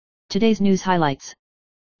Today's news highlights.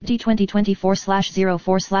 D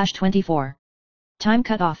 2024/04/24. Time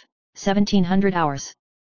cutoff, 1700 hours.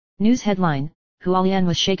 News headline, Hualien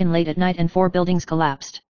was shaken late at night and 4 buildings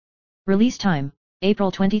collapsed. Release time,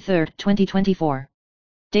 April 23, 2024.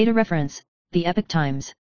 Data reference, The Epoch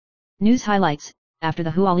Times. News highlights, after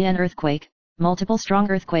the Hualien earthquake, multiple strong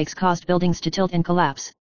earthquakes caused buildings to tilt and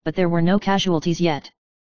collapse, but there were no casualties yet.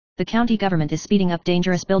 The county government is speeding up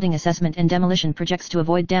dangerous building assessment and demolition projects to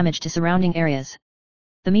avoid damage to surrounding areas.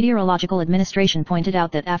 The Meteorological Administration pointed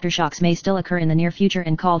out that aftershocks may still occur in the near future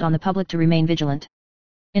and called on the public to remain vigilant.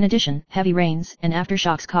 In addition, heavy rains and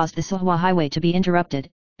aftershocks caused the Suhua Highway to be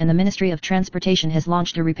interrupted, and the Ministry of Transportation has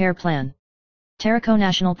launched a repair plan. Taraco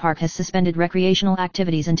National Park has suspended recreational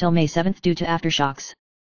activities until May 7 due to aftershocks.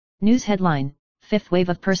 News headline, Fifth wave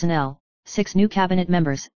of personnel, 6 new cabinet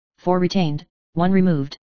members, 4 retained, 1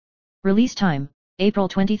 removed. Release time, April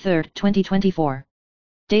 23, 2024.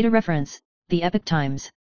 Data reference, The Epoch Times.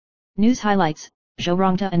 News highlights, Zhou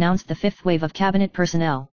Rongta announced the 5th wave of cabinet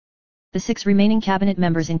personnel. The 6 remaining cabinet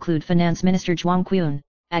members include Finance Minister Zhuang Qiun,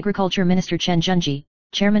 Agriculture Minister Chen Zhenji,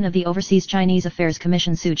 Chairman of the Overseas Chinese Affairs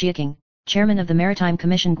Commission Su Jiaqing, Chairman of the Maritime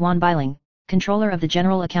Commission Guan Bailing, Controller of the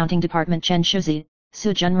General Accounting Department Chen Shuzi,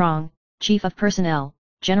 Su Zhenrong, Chief of Personnel,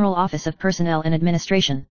 General Office of Personnel and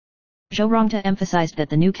Administration. Zhou Rongta emphasized that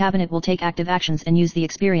the new cabinet will take active actions and use the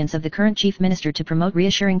experience of the current chief minister to promote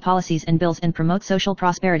reassuring policies and bills and promote social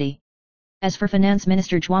prosperity. As for Finance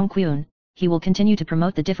Minister Zhuang Qiun, he will continue to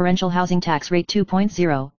promote the differential housing tax rate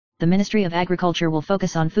 2.0, the Ministry of Agriculture will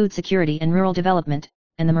focus on food security and rural development,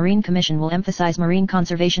 and the Marine Commission will emphasize marine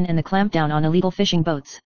conservation and the clampdown on illegal fishing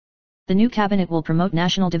boats. The new cabinet will promote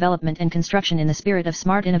national development and construction in the spirit of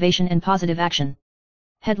smart innovation and positive action.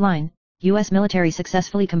 Headline, U.S. military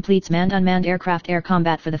successfully completes manned-unmanned aircraft air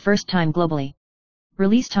combat for the first time globally.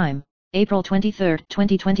 Release time, April 23,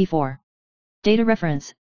 2024. Data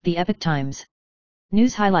reference, The Epoch Times.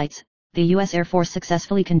 News highlights, the U.S. Air Force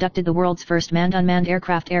successfully conducted the world's first manned-unmanned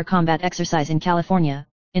aircraft air combat exercise in California,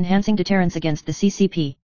 enhancing deterrence against the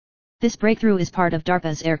CCP. This breakthrough is part of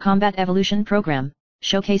DARPA's Air Combat Evolution program,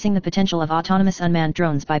 showcasing the potential of autonomous unmanned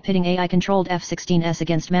drones by pitting AI-controlled F-16s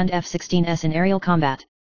against manned F-16s in aerial combat.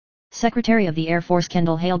 Secretary of the Air Force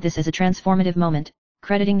Kendall hailed this as a transformative moment,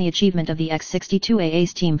 crediting the achievement of the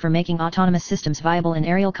X-62AA's team for making autonomous systems viable in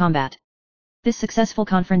aerial combat. This successful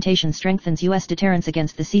confrontation strengthens U.S. deterrence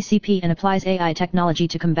against the CCP and applies AI technology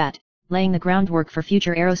to combat, laying the groundwork for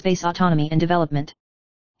future aerospace autonomy and development.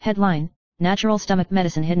 Headline, Natural stomach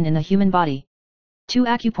medicine hidden in the human body. 2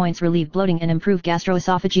 acupoints relieve bloating and improve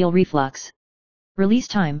gastroesophageal reflux. Release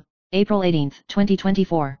time, April 18,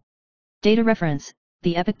 2024. Data reference,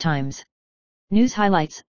 The Epoch Times. News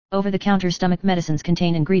highlights, over-the-counter stomach medicines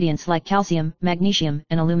contain ingredients like calcium, magnesium,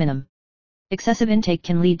 and aluminum. Excessive intake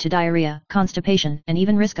can lead to diarrhea, constipation, and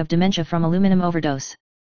even risk of dementia from aluminum overdose.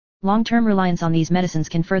 Long-term reliance on these medicines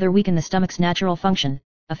can further weaken the stomach's natural function,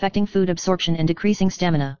 affecting food absorption and decreasing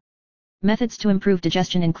stamina. Methods to improve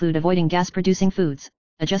digestion include avoiding gas-producing foods,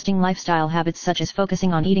 adjusting lifestyle habits such as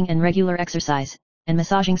focusing on eating and regular exercise, and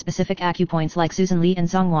massaging specific acupoints like Susan Li and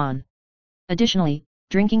Zhongwan. Additionally,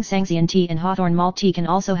 drinking Sangxian tea and hawthorn malt tea can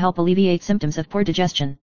also help alleviate symptoms of poor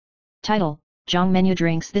digestion. Title, Zhang Menyu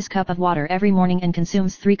drinks this cup of water every morning and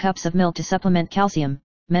consumes 3 cups of milk to supplement calcium,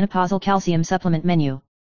 menopausal calcium supplement menu.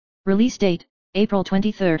 Release date, April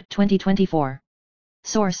 23, 2024.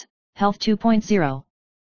 Source, Health 2.0.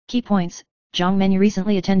 Key points, Zhang Menyu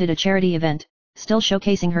recently attended a charity event, still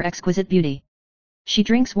showcasing her exquisite beauty. She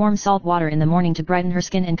drinks warm salt water in the morning to brighten her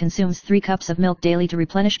skin and consumes 3 cups of milk daily to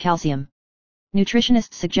replenish calcium.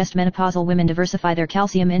 Nutritionists suggest menopausal women diversify their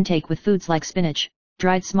calcium intake with foods like spinach,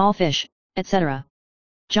 dried small fish, etc.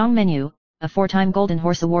 Zhang Menyu, a 4-time Golden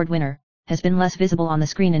Horse Award winner, has been less visible on the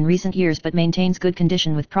screen in recent years but maintains good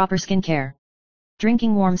condition with proper skin care.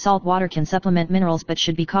 Drinking warm salt water can supplement minerals but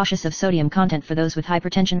should be cautious of sodium content for those with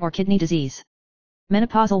hypertension or kidney disease.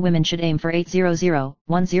 Menopausal women should aim for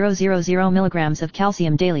 800-1000 milligrams of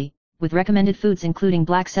calcium daily, with recommended foods including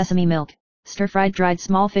black sesame milk, stir-fried dried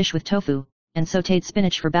small fish with tofu, and sautéed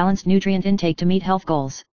spinach for balanced nutrient intake to meet health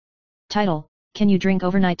goals. Title, Can you drink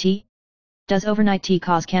overnight tea? Does overnight tea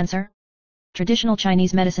cause cancer? Traditional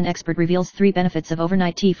Chinese medicine expert reveals 3 benefits of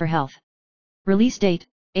overnight tea for health. Release date,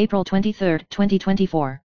 April 23,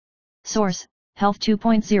 2024. Source, Health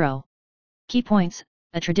 2.0. Key points,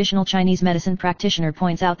 a traditional Chinese medicine practitioner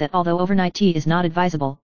points out that although overnight tea is not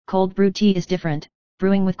advisable, cold brewed tea is different.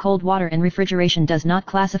 Brewing with cold water and refrigeration does not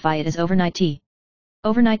classify it as overnight tea.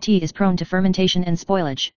 Overnight tea is prone to fermentation and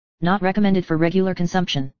spoilage, not recommended for regular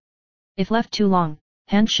consumption. If left too long,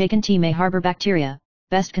 hand-shaken tea may harbor bacteria,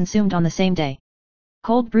 best consumed on the same day.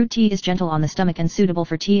 Cold brewed tea is gentle on the stomach and suitable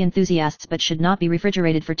for tea enthusiasts but should not be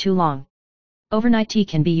refrigerated for too long. Overnight tea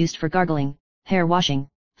can be used for gargling, hair washing,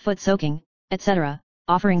 foot soaking, etc.,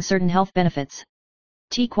 offering certain health benefits.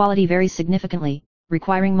 Tea quality varies significantly,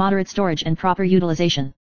 requiring moderate storage and proper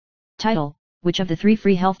utilization. Title: Which of the 3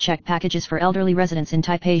 free health check packages for elderly residents in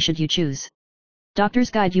Taipei should you choose? Doctors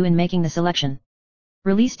guide you in making the selection.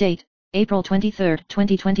 Release date: April 23,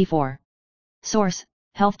 2024. Source: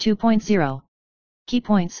 Health 2.0. Key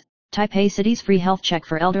points: Taipei City's free health check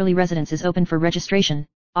for elderly residents is open for registration,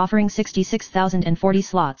 offering 66,040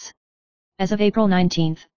 slots. As of April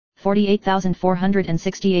 19,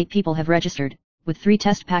 48,468 people have registered, with 3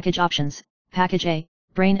 test package options: Package A,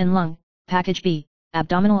 brain and lung; Package B,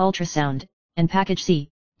 abdominal ultrasound; and Package C,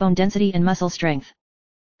 bone density and muscle strength.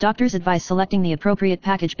 Doctors advise selecting the appropriate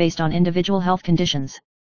package based on individual health conditions.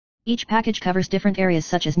 Each package covers different areas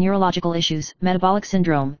such as neurological issues, metabolic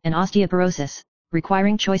syndrome, and osteoporosis,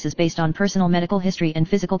 requiring choices based on personal medical history and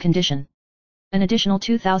physical condition. An additional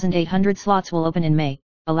 2,800 slots will open in May,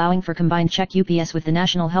 allowing for combined check UPS with the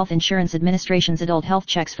National Health Insurance Administration's adult health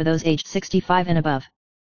checks for those aged 65 and above.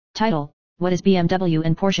 Title: What is BMW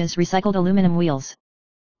and Porsche's recycled aluminum wheels?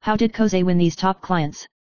 How did Cose win these top clients?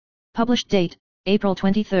 Published date: April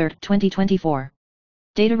 23, 2024.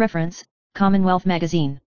 Data reference: Commonwealth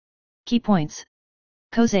Magazine. Key points: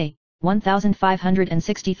 Cose,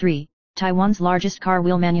 1563, Taiwan's largest car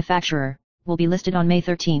wheel manufacturer, will be listed on May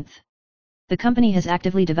 13. The company has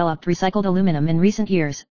actively developed recycled aluminum in recent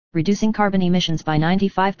years, reducing carbon emissions by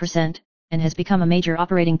 95%, and has become a major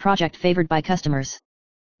operating project favored by customers.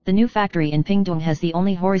 The new factory in Pingtung has the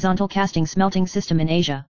only horizontal casting smelting system in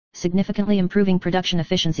Asia, significantly improving production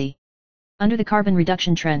efficiency. Under the carbon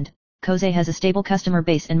reduction trend, Cose has a stable customer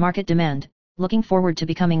base and market demand, looking forward to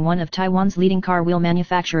becoming one of Taiwan's leading car wheel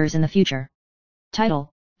manufacturers in the future.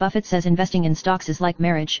 Title: Buffett says investing in stocks is like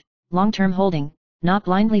marriage, long-term holding, not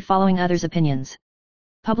blindly following others' opinions.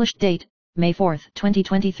 Published date: May 4,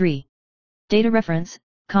 2023. Data reference: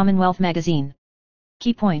 Commonwealth Magazine.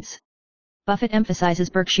 Key points: Buffett emphasizes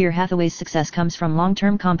Berkshire Hathaway's success comes from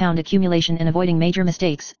long-term compound accumulation and avoiding major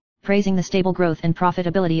mistakes, praising the stable growth and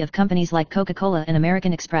profitability of companies like Coca-Cola and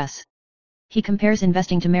American Express. He compares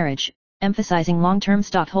investing to marriage, emphasizing long-term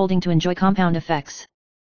stock holding to enjoy compound effects.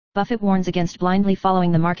 Buffett warns against blindly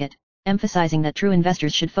following the market, emphasizing that true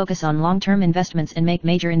investors should focus on long-term investments and make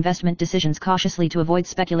major investment decisions cautiously to avoid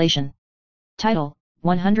speculation. Title: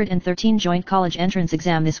 113 Joint College Entrance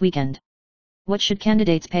Exam this weekend. What should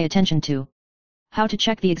candidates pay attention to? How to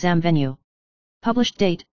check the exam venue. Published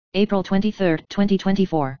date: April 23,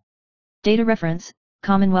 2024. Data reference: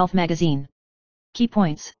 Commonwealth Magazine. Key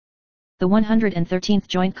points: The 113th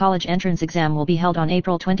Joint College Entrance Exam will be held on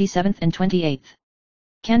April 27 and 28.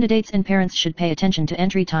 Candidates and parents should pay attention to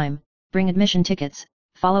entry time, bring admission tickets,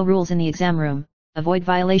 follow rules in the exam room, avoid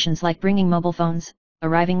violations like bringing mobile phones,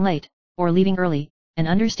 arriving late, or leaving early, and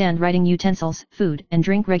understand writing utensils, food and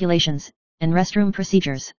drink regulations, and restroom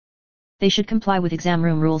procedures. They should comply with exam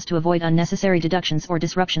room rules to avoid unnecessary deductions or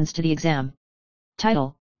disruptions to the exam.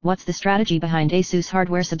 Title: What's the strategy behind ASUS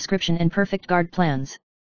hardware subscription and Perfect Guard plans?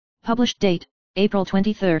 Published date: April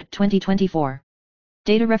 23, 2024.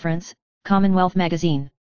 Data reference: Commonwealth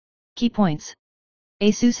Magazine. Key points: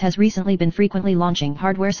 ASUS has recently been frequently launching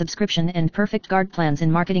hardware subscription and Perfect Guard plans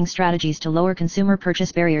in marketing strategies to lower consumer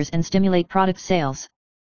purchase barriers and stimulate product sales.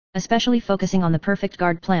 Especially focusing on the Perfect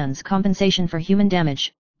Guard plan's compensation for human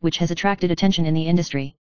damage, which has attracted attention in the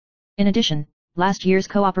industry. In addition, last year's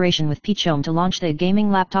cooperation with Peachome to launch the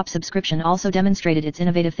gaming laptop subscription also demonstrated its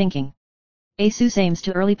innovative thinking. ASUS aims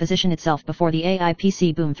to early position itself before the AI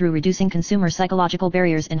PC boom through reducing consumer psychological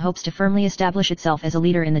barriers and hopes to firmly establish itself as a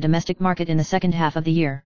leader in the domestic market in the second half of the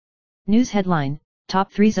year. News headline: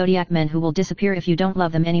 Top 3 Zodiac men who will disappear if you don't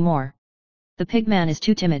love them anymore. The pig man is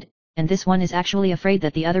too timid, and this one is actually afraid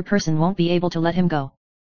that the other person won't be able to let him go.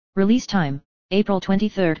 Release time: April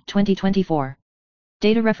 23, 2024.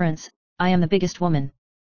 Data reference: I Am the Biggest Woman.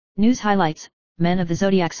 News highlights: Men of the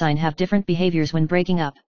zodiac sign have different behaviors when breaking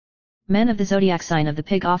up. Men of the zodiac sign of the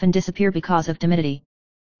pig often disappear because of timidity.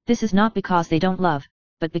 This is not because they don't love,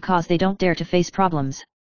 but because they don't dare to face problems.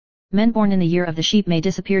 Men born in the year of the sheep may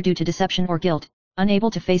disappear due to deception or guilt,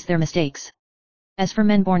 unable to face their mistakes. As for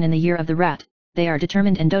men born in the year of the rat, they are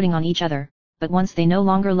determined and doting on each other, but once they no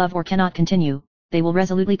longer love or cannot continue, they will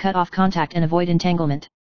resolutely cut off contact and avoid entanglement.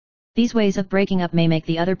 These ways of breaking up may make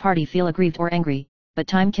the other party feel aggrieved or angry, but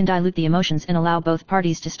time can dilute the emotions and allow both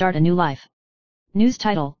parties to start a new life. News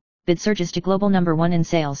title: BID surges to global #1 in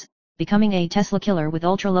sales, becoming a Tesla killer with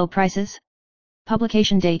ultra-low prices?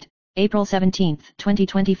 Publication date: April 17,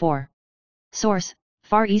 2024. Source: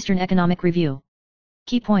 Far Eastern Economic Review.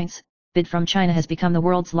 Key points: bid from China has become the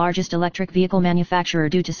world's largest electric vehicle manufacturer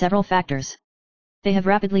due to several factors. They have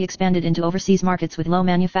rapidly expanded into overseas markets with low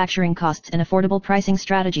manufacturing costs and affordable pricing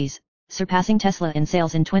strategies, surpassing Tesla in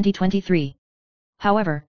sales in 2023.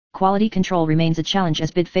 However, quality control remains a challenge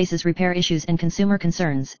as bid faces repair issues and consumer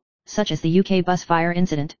concerns, such as the UK bus fire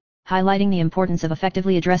incident, highlighting the importance of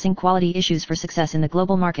effectively addressing quality issues for success in the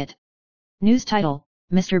global market. News title: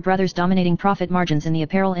 Mr. Brothers dominating profit margins in the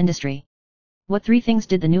apparel industry. What 3 things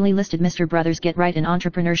did the newly listed Mr. Brothers get right in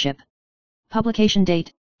entrepreneurship? Publication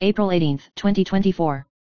date: April 18, 2024.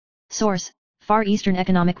 Source: Far Eastern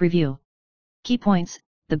Economic Review. Key points: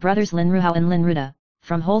 the brothers Lin Ruhao and Lin Ruda,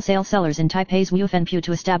 from wholesale sellers in Taipei's Wufanpu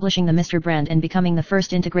to establishing the Mr. brand and becoming the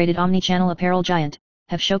first integrated omni-channel apparel giant,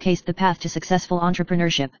 have showcased the path to successful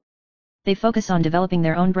entrepreneurship. They focus on developing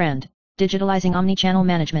their own brand, digitalizing omni-channel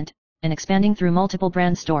management, and expanding through multiple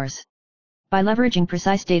brand stores. By leveraging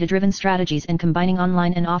precise data-driven strategies and combining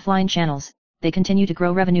online and offline channels, they continue to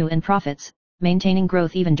grow revenue and profits, maintaining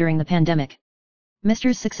growth even during the pandemic.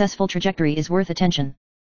 Mr's successful trajectory is worth attention.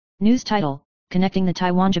 News title: Connecting the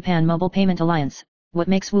Taiwan-Japan Mobile Payment Alliance, what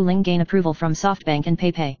makes Wuling gain approval from SoftBank and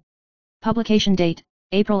PayPay? Publication date: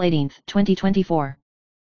 April 18, 2024.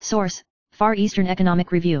 Source: Far Eastern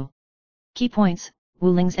Economic Review. Key points: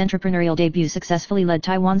 Wuling's entrepreneurial debut successfully led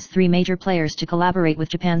Taiwan's 3 major players to collaborate with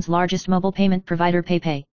Japan's largest mobile payment provider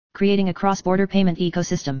PayPay, creating a cross-border payment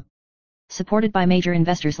ecosystem. Supported by major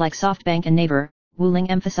investors like SoftBank and Naver, Wuling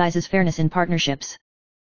emphasizes fairness in partnerships.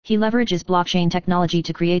 He leverages blockchain technology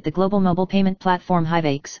to create the global mobile payment platform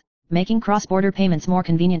HiveX, making cross-border payments more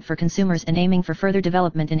convenient for consumers and aiming for further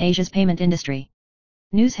development in Asia's payment industry.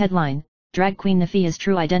 News headline: Drag Queen Nafia's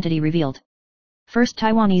true identity revealed. First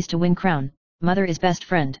Taiwanese to win crown, mother is best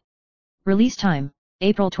friend. Release time: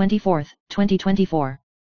 April 24, 2024.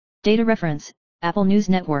 Data reference: Apple News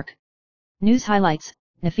Network. News highlights: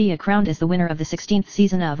 Nafia crowned as the winner of the 16th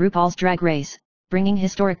season of RuPaul's Drag Race, bringing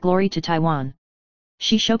historic glory to Taiwan.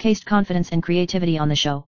 She showcased confidence and creativity on the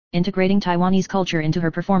show, integrating Taiwanese culture into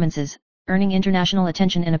her performances, earning international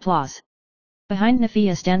attention and applause. Behind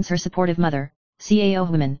Nafia stands her supportive mother, Cao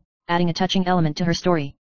Huimin, adding a touching element to her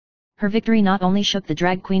story. Her victory not only shook the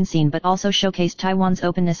drag queen scene but also showcased Taiwan's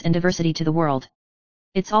openness and diversity to the world.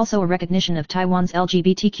 It's also a recognition of Taiwan's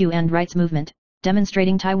LGBTQ and rights movement,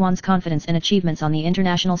 demonstrating Taiwan's confidence and achievements on the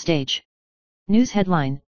international stage. News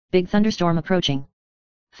headline: Big thunderstorm approaching.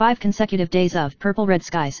 5 consecutive days of purple-red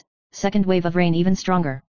skies, second wave of rain even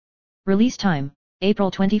stronger. Release time: April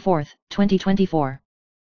 24, 2024.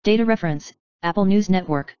 Data reference: Apple News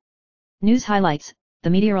Network. News highlights: the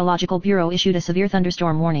Meteorological Bureau issued a severe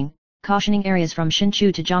thunderstorm warning, cautioning areas from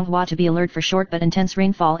Hsinchu to Zhonghua to be alert for short but intense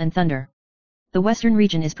rainfall and thunder. The western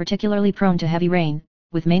region is particularly prone to heavy rain,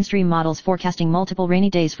 with mainstream models forecasting multiple rainy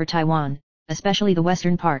days for Taiwan, especially the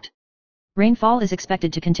western part. Rainfall is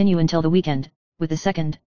expected to continue until the weekend, with a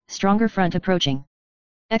second, stronger front approaching.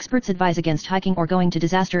 Experts advise against hiking or going to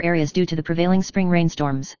disaster areas due to the prevailing spring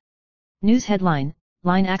rainstorms. News headline: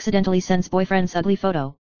 Line accidentally sends boyfriend's ugly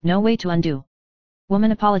photo, no way to undo.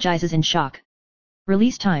 Woman apologizes in shock.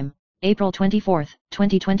 Release time: April 24,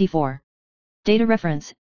 2024. Data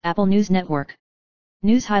reference: Apple News Network.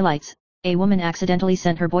 News highlights: a woman accidentally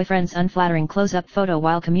sent her boyfriend's unflattering close-up photo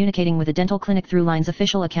while communicating with a dental clinic through Line's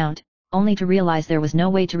official account, only to realize there was no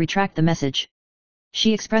way to retract the message.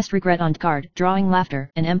 She expressed regret on card, drawing laughter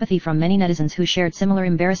and empathy from many netizens who shared similar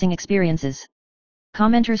embarrassing experiences.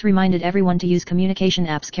 Commenters reminded everyone to use communication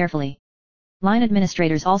apps carefully. Line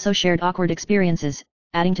administrators also shared awkward experiences,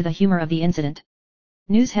 adding to the humor of the incident.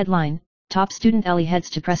 News headline: Top student Ellie heads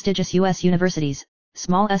to prestigious U.S. universities,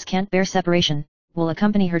 small s can't bear separation, will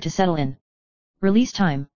accompany her to settle in. Release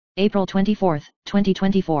time: April 24,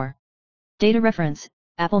 2024. Data reference: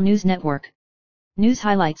 Apple News Network. News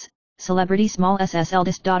highlights: celebrity small s's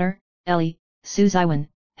eldest daughter, Ellie, Su Zaiwen,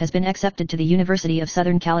 has been accepted to the University of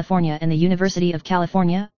Southern California and the University of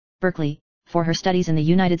California, Berkeley, for her studies in the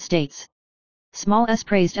United States. Small s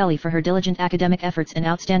praised Ellie for her diligent academic efforts and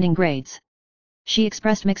outstanding grades. She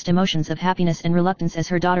expressed mixed emotions of happiness and reluctance as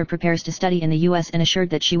her daughter prepares to study in the U.S. and assured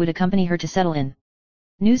that she would accompany her to settle in.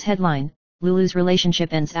 News headline: Lulu's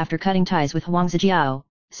relationship ends after cutting ties with Huang Zijiao,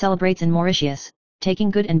 celebrates in Mauritius, taking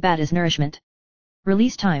good and bad as nourishment.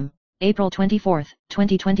 Release time: April 24,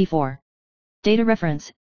 2024. Data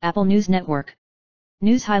reference: Apple News Network.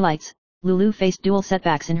 News highlights: Lulu faced dual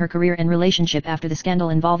setbacks in her career and relationship after the scandal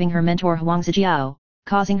involving her mentor Huang Zijiao,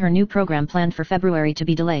 causing her new program planned for February to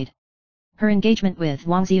be delayed. Her engagement with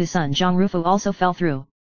Wang Ziu's son Zhang Rufu also fell through.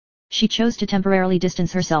 She chose to temporarily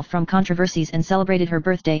distance herself from controversies and celebrated her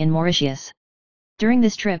birthday in Mauritius. During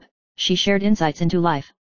this trip, she shared insights into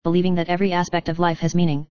life, believing that every aspect of life has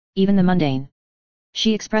meaning, even the mundane.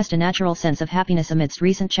 She expressed a natural sense of happiness amidst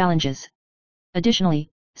recent challenges. Additionally,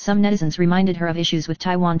 some netizens reminded her of issues with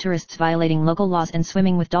Taiwan tourists violating local laws and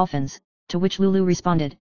swimming with dolphins, to which Lulu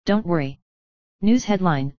responded, "Don't worry." News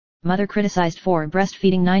headline: Mother criticized for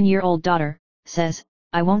breastfeeding 9-year-old daughter, says,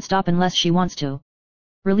 "I won't stop unless she wants to."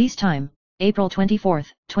 Release time: April 24,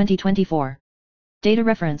 2024. Data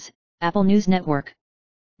reference: Apple News Network.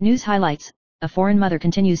 News highlights: a foreign mother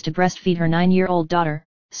continues to breastfeed her 9-year-old daughter,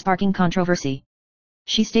 sparking controversy.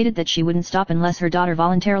 She stated that she wouldn't stop unless her daughter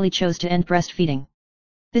voluntarily chose to end breastfeeding.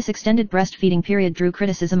 This extended breastfeeding period drew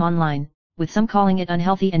criticism online, with some calling it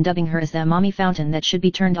unhealthy and dubbing her as the mommy fountain that should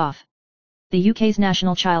be turned off. The UK's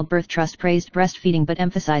National Childbirth Trust praised breastfeeding but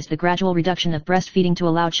emphasized the gradual reduction of breastfeeding to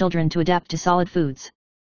allow children to adapt to solid foods.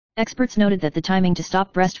 Experts noted that the timing to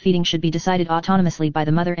stop breastfeeding should be decided autonomously by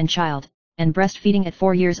the mother and child, and breastfeeding at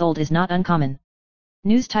 4 years old is not uncommon.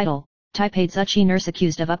 News title: Taipei Tsuchi nurse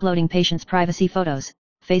accused of uploading patient's privacy photos,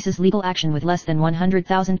 faces legal action with less than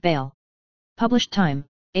 100,000 bail. Published time: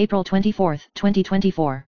 April 24,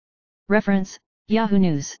 2024. Reference: Yahoo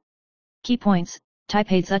News. Key points: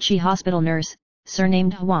 Taipei Tsuchi hospital nurse,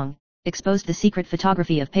 surnamed Huang, exposed the secret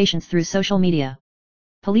photography of patients through social media.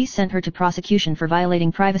 Police sent her to prosecution for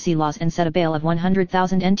violating privacy laws and set a bail of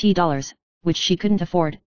 100,000 NT dollars, which she couldn't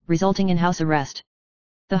afford, resulting in house arrest.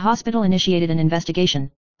 The hospital initiated an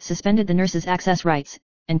investigation, suspended the nurse's access rights,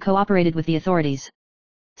 and cooperated with the authorities.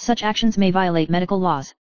 Such actions may violate medical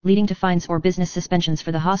laws, leading to fines or business suspensions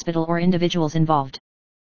for the hospital or individuals involved.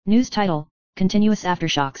 News title: Continuous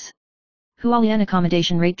aftershocks. Hualien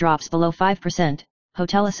accommodation rate drops below 5%,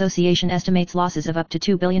 Hotel Association estimates losses of up to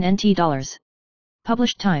 2 billion NT dollars.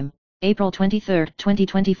 Published time: April 23,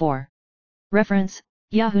 2024. Reference: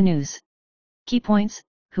 Yahoo News. Key points: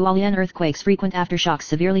 Hualien earthquakes frequent aftershocks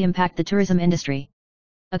severely impact the tourism industry.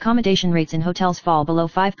 Accommodation rates in hotels fall below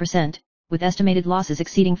 5%, with estimated losses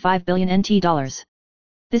exceeding 5 billion NT dollars.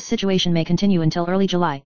 This situation may continue until early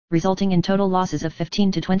July, resulting in total losses of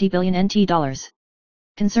 15 to 20 billion NT dollars.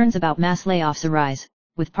 Concerns about mass layoffs arise,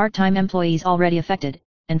 with part-time employees already affected,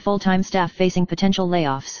 and full-time staff facing potential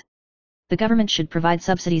layoffs. The government should provide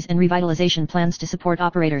subsidies and revitalization plans to support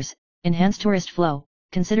operators, enhance tourist flow,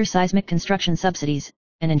 consider seismic construction subsidies,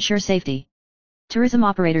 and ensure safety. Tourism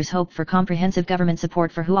operators hope for comprehensive government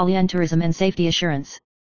support for Hualien tourism and safety assurance.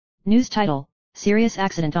 News title: Serious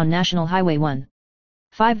accident on National Highway 1.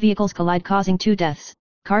 5 vehicles collide causing 2 deaths,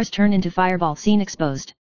 cars turn into fireball, scene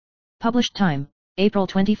exposed. Published time: April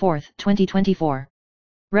 24, 2024.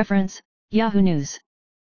 Reference: Yahoo News.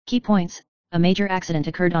 Key points: a major accident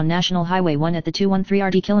occurred on National Highway 1 at the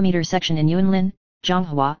 213 km section in Yunlin,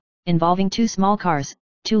 Zhonghua, involving 2 small cars,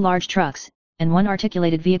 2 large trucks, and 1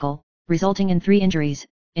 articulated vehicle, resulting in 3 injuries,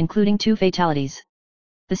 including 2 fatalities.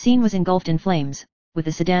 The scene was engulfed in flames, with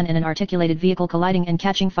a sedan and an articulated vehicle colliding and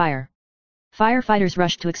catching fire. Firefighters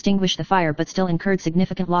rushed to extinguish the fire but still incurred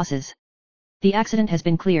significant losses. The accident has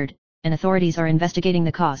been cleared, and authorities are investigating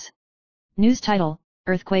the cause. News title: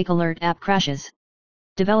 Earthquake Alert app crashes.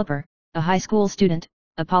 Developer, a high school student,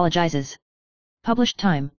 apologizes. Published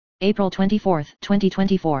time: April 24,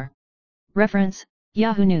 2024. Reference: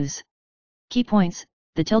 Yahoo News. Key points: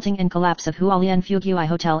 the tilting and collapse of Hualien Fuguai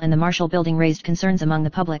Hotel and the Marshall Building raised concerns among the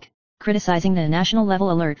public, criticizing the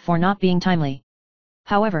national-level alert for not being timely.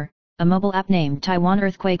 However, a mobile app named Taiwan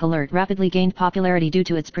Earthquake Alert rapidly gained popularity due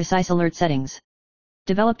to its precise alert settings.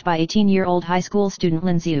 Developed by 18-year-old high school student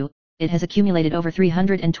Lin Xiu, it has accumulated over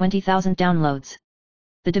 320,000 downloads.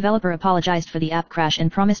 The developer apologized for the app crash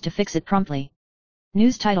and promised to fix it promptly.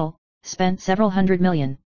 News title: Spent several hundred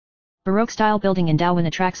million. Baroque-style building in Darwin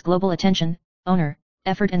attracts global attention, owner,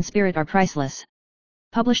 effort and spirit are priceless.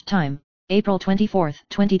 Published time: April 24,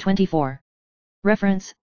 2024.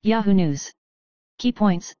 Reference: Yahoo News. Key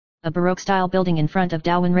points: a Baroque-style building in front of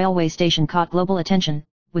Darwin railway station caught global attention,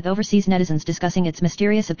 with overseas netizens discussing its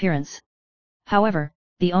mysterious appearance. However,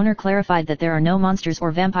 the owner clarified that there are no monsters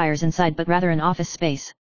or vampires inside but rather an office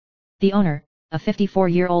space. The owner, a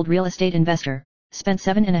 54-year-old real estate investor, spent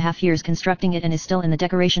 7.5 years constructing it and is still in the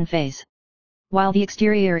decoration phase. While the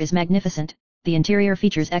exterior is magnificent, the interior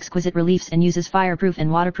features exquisite reliefs and uses fireproof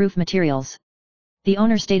and waterproof materials. The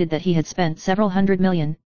owner stated that he had spent several hundred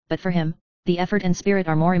million, but for him, the effort and spirit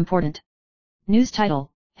are more important. News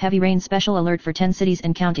title: Heavy rain special alert for 10 cities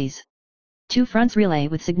and counties. 2 fronts relay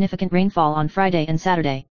with significant rainfall on Friday and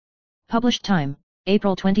Saturday. Published time: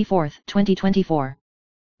 April 24, 2024.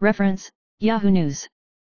 Reference: Yahoo News.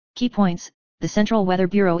 Key points: the Central Weather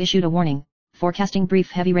Bureau issued a warning, forecasting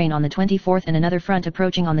brief heavy rain on the 24th and another front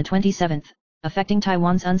approaching on the 27th, affecting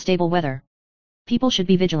Taiwan's unstable weather. People should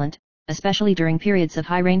be vigilant, especially during periods of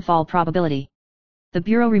high rainfall probability. The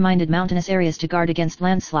Bureau reminded mountainous areas to guard against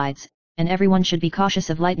landslides, and everyone should be cautious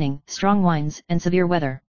of lightning, strong winds, and severe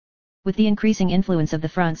weather. With the increasing influence of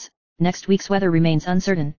the fronts, next week's weather remains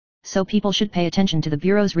uncertain, so people should pay attention to the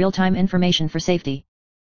Bureau's real-time information for safety.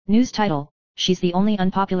 News title: She's the only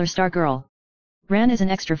unpopular star girl. Ran as an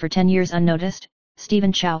extra for 10 years unnoticed.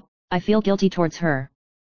 Stephen Chow, I feel guilty towards her.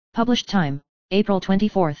 Published time: April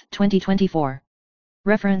 24, 2024.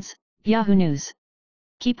 Reference: Yahoo News.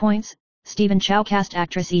 Key points: Stephen Chow cast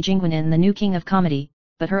actress Yi Jingwen in The New King of Comedy,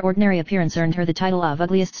 but her ordinary appearance earned her the title of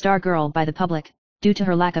ugliest star girl by the public, due to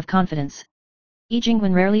her lack of confidence. Yi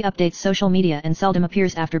Jingwen rarely updates social media and seldom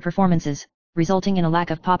appears after performances, resulting in a lack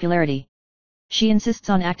of popularity. She insists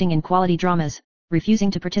on acting in quality dramas,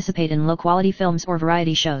 refusing to participate in low-quality films or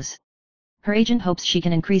variety shows. Her agent hopes she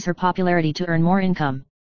can increase her popularity to earn more income.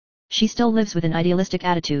 She still lives with an idealistic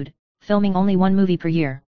attitude, filming only one movie per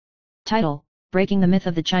year. Title: Breaking the Myth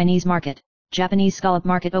of the Chinese Market, Japanese Scallop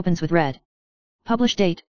Market Opens with Red. Published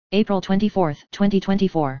date: April 24,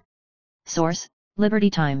 2024. Source: Liberty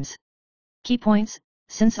Times. Key points: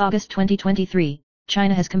 Since August 2023,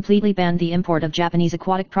 China has completely banned the import of Japanese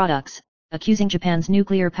aquatic products, accusing Japan's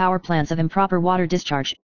nuclear power plants of improper water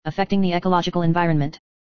discharge, affecting the ecological environment.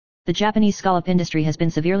 The Japanese scallop industry has been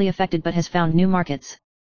severely affected but has found new markets.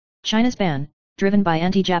 China's ban, driven by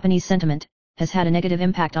anti-Japanese sentiment, has had a negative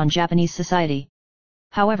impact on Japanese society.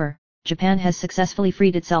 However, Japan has successfully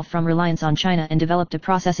freed itself from reliance on China and developed a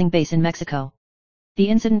processing base in Mexico. The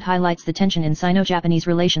incident highlights the tension in Sino-Japanese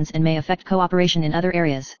relations and may affect cooperation in other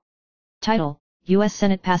areas. Title: U.S.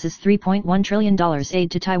 Senate passes $3.1 trillion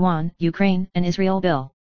aid to Taiwan, Ukraine, and Israel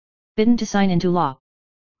bill. Bidden to sign into law.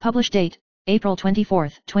 Published date: April 24,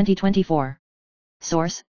 2024.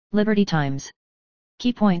 Source: Liberty Times.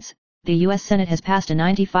 Key points: The U.S. Senate has passed a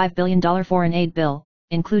 $95 billion foreign aid bill,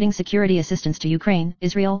 including security assistance to Ukraine,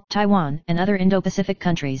 Israel, Taiwan, and other Indo-Pacific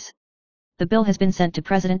countries. The bill has been sent to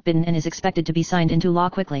President Biden and is expected to be signed into law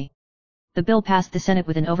quickly. The bill passed the Senate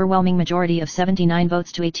with an overwhelming majority of 79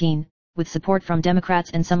 votes to 18, with support from Democrats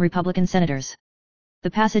and some Republican senators. The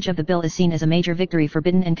passage of the bill is seen as a major victory for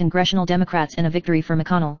Biden and congressional Democrats and a victory for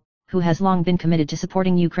McConnell, who has long been committed to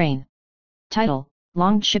supporting Ukraine. Title: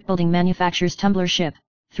 Long Shipbuilding Manufactures Tumbler Ship,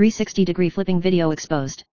 360-degree flipping video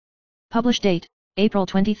exposed. Published date: April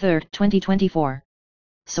 23, 2024.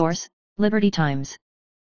 Source: Liberty Times.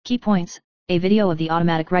 Key points: A video of the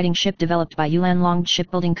automatic righting ship developed by Yulan Long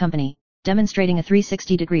Shipbuilding Company, demonstrating a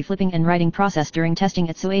 360-degree flipping and righting process during testing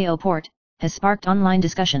at Sueo Port, has sparked online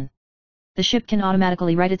discussion. The ship can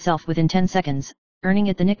automatically right itself within 10 seconds, earning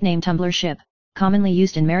it the nickname Tumbler Ship, commonly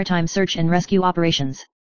used in maritime search and rescue operations.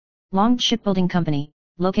 Long Shipbuilding Company,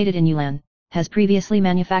 located in Yulan, has previously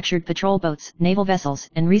manufactured patrol boats, naval vessels,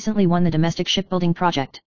 and recently won the domestic shipbuilding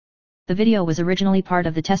project. The video was originally part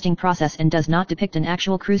of the testing process and does not depict an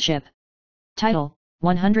actual cruise ship. Title: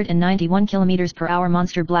 191 km/h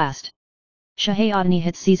monster blast. Shohei Ohtani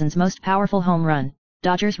hits season's most powerful home run,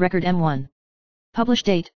 Dodgers record M1. Published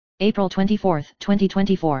date: April 24,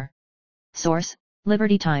 2024. Source: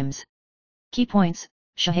 Liberty Times. Key points: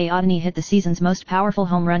 Shohei Ohtani hit the season's most powerful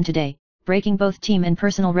home run today, breaking both team and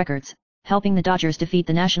personal records, helping the Dodgers defeat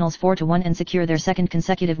the Nationals 4-1 and secure their second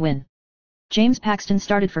consecutive win. James Paxton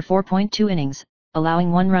started for 4.2 innings,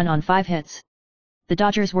 allowing 1 run on 5 hits. The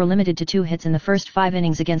Dodgers were limited to 2 hits in the first 5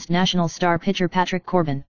 innings against Nationals star pitcher Patrick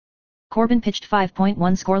Corbin. Corbin pitched 5.1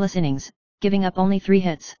 scoreless innings, giving up only 3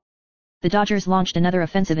 hits. The Dodgers launched another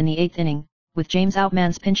offensive in the 8th inning, with James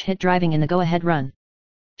Outman's pinch hit driving in the go-ahead run.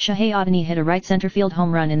 Shohei Ohtani hit a right center field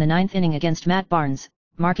home run in the 9th inning against Matt Barnes,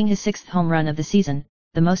 marking his 6th home run of the season,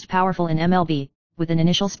 the most powerful in MLB, with an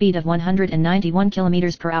initial speed of 191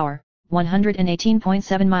 km/h,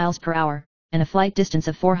 118.7 miles per hour, and a flight distance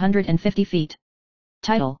of 450 feet.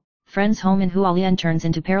 Title: Friend's home in Hualien turns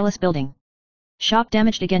into perilous building. Shop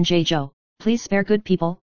damaged again. J. Please spare good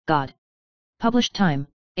people, God. Published time: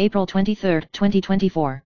 April 23,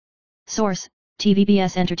 2024. Source: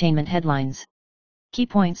 TVBS Entertainment Headlines. Key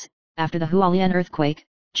points: After the Hualien earthquake,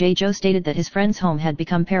 J. stated that his friend's home had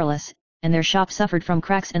become perilous, and their shop suffered from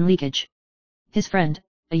cracks and leakage. His friend,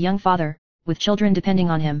 a young father, with children depending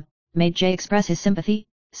on him, made J. express his sympathy,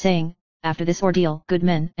 saying, "After this ordeal, good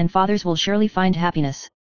men and fathers will surely find happiness."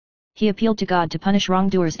 He appealed to God to punish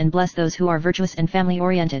wrongdoers and bless those who are virtuous and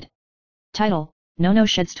family-oriented. Title: Nono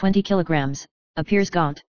sheds 20 kilograms, appears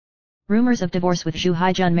gaunt. Rumors of divorce with Zhu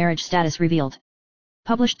Haijun marriage status revealed.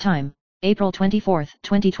 Published time: April 24,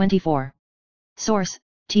 2024. Source: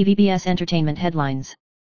 TVBS Entertainment Headlines.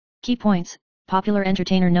 Key points: Popular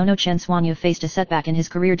entertainer Nono Chen Suanya faced a setback in his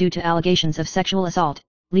career due to allegations of sexual assault,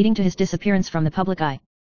 leading to his disappearance from the public eye.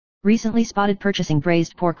 Recently spotted purchasing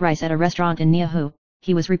braised pork rice at a restaurant in Niahu,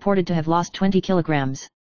 he was reported to have lost 20 kilograms.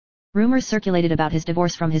 Rumors circulated about his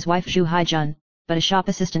divorce from his wife Zhu Haijun, but a shop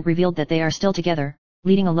assistant revealed that they are still together,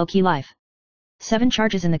 leading a low-key life. 7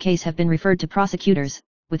 charges in the case have been referred to prosecutors,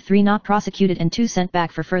 with 3 not prosecuted and 2 sent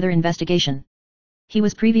back for further investigation. He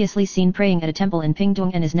was previously seen praying at a temple in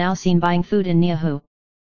Pingtung and is now seen buying food in Niahu.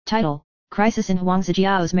 Title: Crisis in Huang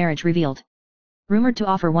Zijiao's marriage revealed. Rumored to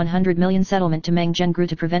offer 100 million settlement to Meng Zhengru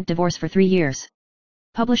to prevent divorce for 3 years.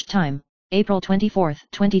 Published time: April 24,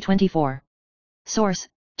 2024. Source: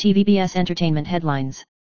 TVBS Entertainment Headlines.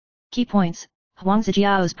 Key points: Huang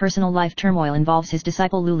Zijiao's personal life turmoil involves his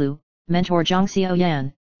disciple Lulu, mentor Zhang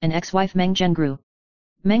Xiaoyan, and ex-wife Meng Zhengru.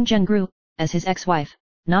 Meng Zhengru, as his ex-wife,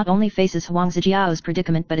 not only faces Huang Zijiao's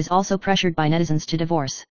predicament but is also pressured by netizens to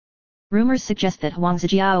divorce. Rumors suggest that Huang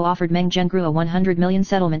Zijiao offered Meng Zhengru a 100 million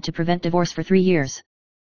settlement to prevent divorce for 3 years.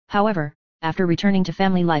 However, after returning to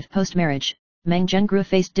family life post-marriage, Meng Zhengru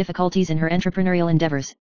faced difficulties in her entrepreneurial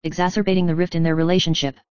endeavors, exacerbating the rift in their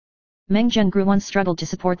relationship. Meng Zhengru once struggled to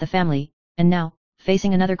support the family, and now,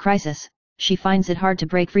 facing another crisis, she finds it hard to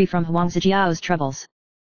break free from Huang Zijiao's troubles.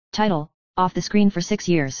 Title: Off the screen for 6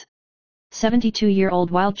 years.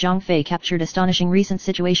 72-year-old Wild Zhang Fei captured astonishing recent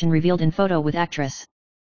situation revealed in photo with actress.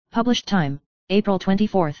 Published time: April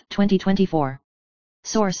 24, 2024.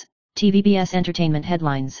 Source: TVBS Entertainment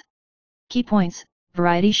Headlines. Key points: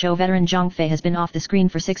 Variety show veteran Zhang Fei has been off the screen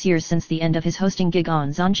for 6 years since the end of his hosting gig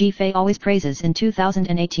on Zhangji Fei Always Praises in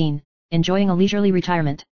 2018, enjoying a leisurely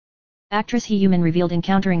retirement. Actress He Yumin revealed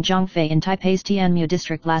encountering Zhang Fei in Taipei's Tianmu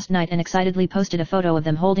district last night and excitedly posted a photo of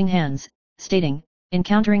them holding hands, stating,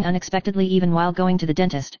 "Encountering unexpectedly even while going to the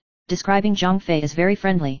dentist," describing Zhang Fei as very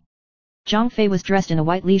friendly. Zhang Fei was dressed in a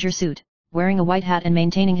white leisure suit, wearing a white hat and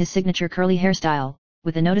maintaining his signature curly hairstyle,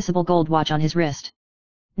 with a noticeable gold watch on his wrist.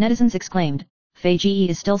 Netizens exclaimed, "Fei Ji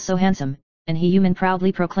is still so handsome," and He Yumin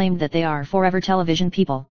proudly proclaimed that they are forever television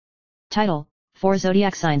people. Title: 4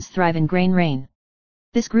 zodiac signs thrive in grain rain.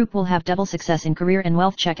 This group will have double success in career and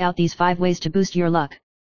wealth. Check out these 5 ways to boost your luck.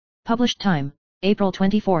 Published time: April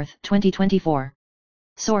 24, 2024.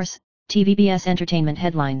 Source: TVBS Entertainment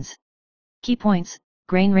Headlines. Key points: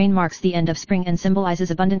 Grain rain marks the end of spring and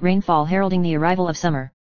symbolizes abundant rainfall, heralding the arrival of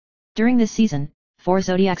summer. During this season, 4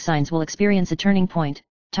 zodiac signs will experience a turning point.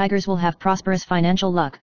 Tigers will have prosperous financial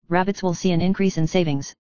luck, rabbits will see an increase in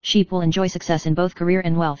savings, sheep will enjoy success in both career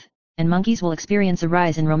and wealth, and monkeys will experience a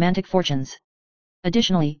rise in romantic fortunes.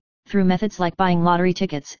 Additionally, through methods like buying lottery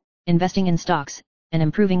tickets, investing in stocks, and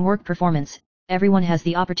improving work performance, everyone has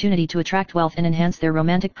the opportunity to attract wealth and enhance their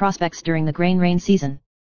romantic prospects during the grain rain season.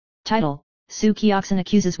 Title: Su Qiaoxin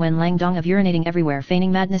accuses Wen Langdong of urinating everywhere,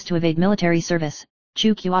 feigning madness to evade military service.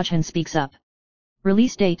 Chu Qiaoxin speaks up.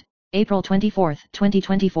 Release date: April 24,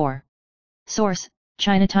 2024. Source: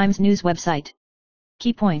 China Times News website.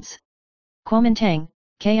 Key points: Kuomintang,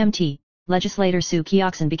 KMT, legislator Su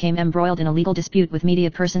Qiaoxin became embroiled in a legal dispute with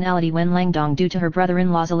media personality Wen Langdong due to her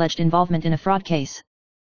brother-in-law's alleged involvement in a fraud case.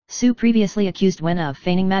 Su previously accused Wen of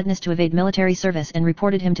feigning madness to evade military service and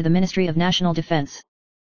reported him to the Ministry of National Defense.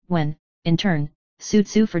 Wen, in turn, sued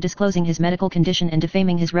Su for disclosing his medical condition and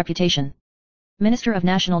defaming his reputation. Minister of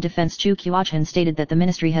National Defense Chu Qiaoxin stated that the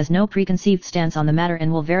ministry has no preconceived stance on the matter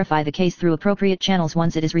and will verify the case through appropriate channels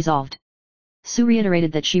once it is resolved. Su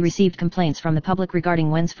reiterated that she received complaints from the public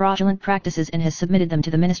regarding Wen's fraudulent practices and has submitted them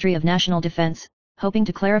to the Ministry of National Defense, hoping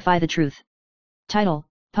to clarify the truth. Title: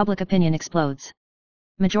 Public opinion explodes.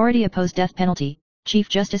 Majority oppose death penalty. Chief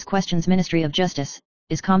Justice questions Ministry of Justice,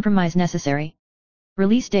 is compromise necessary?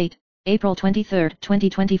 Release date: April 23,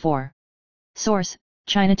 2024. Source: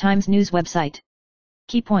 China Times News website.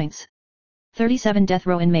 Key points: 37 death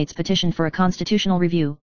row inmates petitioned for a constitutional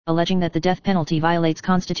review, alleging that the death penalty violates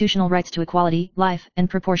constitutional rights to equality, life, and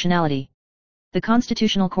proportionality. The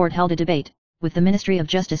Constitutional Court held a debate, with the Ministry of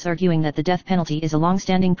Justice arguing that the death penalty is a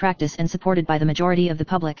long-standing practice and supported by the majority of the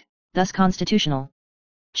public, thus constitutional.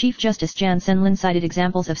 Chief Justice Jan Senlin cited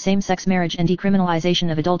examples of same-sex marriage and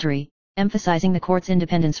decriminalization of adultery, emphasizing the court's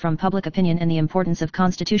independence from public opinion and the importance of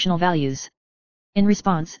constitutional values. In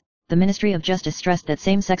response, the Ministry of Justice stressed that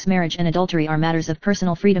same-sex marriage and adultery are matters of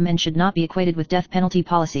personal freedom and should not be equated with death penalty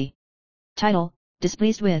policy. Title: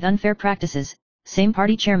 Displeased with unfair practices, same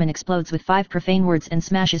party chairman explodes with 5 profane words and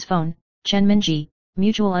smashes phone. Chen Minji,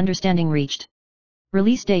 mutual understanding reached.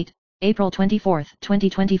 Release date: April 24,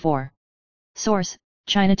 2024. Source: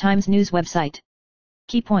 China Times News website.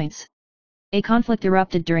 Key points: A conflict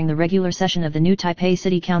erupted during the regular session of the new Taipei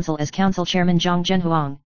City Council as Council Chairman Zhang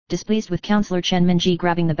Zhenhuang, displeased with Councillor Chen Minji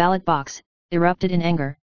grabbing the ballot box, erupted in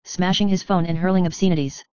anger, smashing his phone and hurling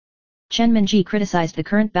obscenities. Chen Mingji criticized the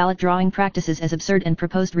current ballot drawing practices as absurd and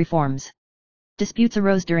proposed reforms. Disputes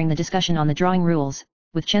arose during the discussion on the drawing rules,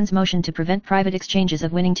 with Chen's motion to prevent private exchanges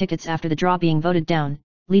of winning tickets after the draw being voted down,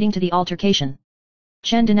 leading to the altercation.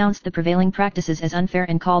 Chen denounced the prevailing practices as unfair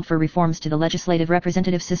and called for reforms to the legislative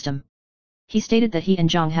representative system. He stated that he and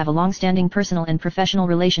Zhang have a long-standing personal and professional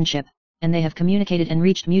relationship, and they have communicated and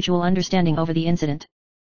reached mutual understanding over the incident.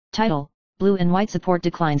 Title: Blue and white support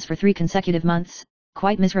declines for 3 consecutive months,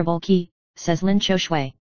 quite miserable key, says Lin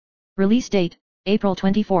Qiushui. Release date: April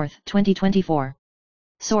 24, 2024.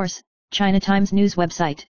 Source: China Times News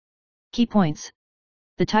website. Key points.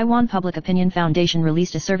 The Taiwan Public Opinion Foundation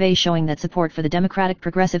released a survey showing that support for the Democratic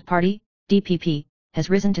Progressive Party, DPP, has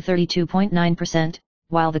risen to 32.9%,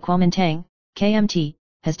 while the Kuomintang, KMT,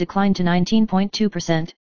 has declined to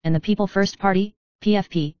 19.2%, and the People First Party,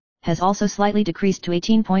 PFP, has also slightly decreased to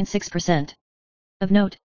 18.6%. Of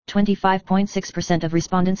note, 25.6% of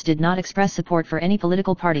respondents did not express support for any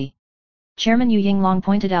political party. Chairman Yu Yinglong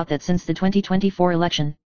pointed out that since the 2024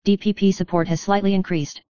 election, DPP support has slightly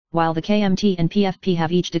increased, while the KMT and PFP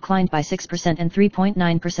have each declined by 6% and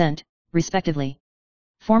 3.9%, respectively.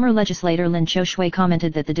 Former legislator Lin Qiushui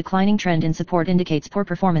commented that the declining trend in support indicates poor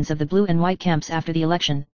performance of the blue and white camps after the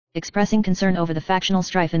election, expressing concern over the factional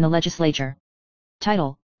strife in the legislature.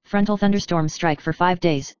 Title: Frontal thunderstorms strike for 5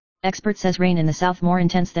 days, expert says rain in the south more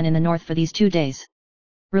intense than in the north for these 2 days.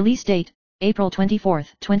 Release date: April 24,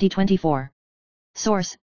 2024.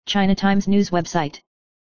 Source: China Times News website.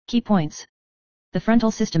 Key points. The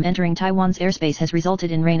frontal system entering Taiwan's airspace has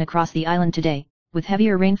resulted in rain across the island today, with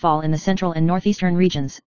heavier rainfall in the central and northeastern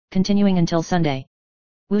regions, continuing until Sunday.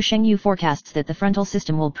 Wu Shengyu forecasts that the frontal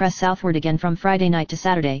system will press southward again from Friday night to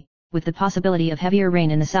Saturday, with the possibility of heavier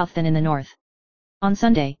rain in the south than in the north. On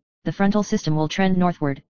Sunday, the frontal system will trend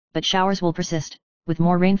northward, but showers will persist, with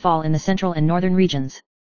more rainfall in the central and northern regions.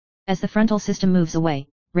 As the frontal system moves away,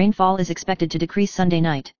 rainfall is expected to decrease Sunday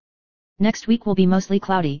night. Next week will be mostly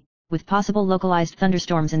cloudy, with possible localized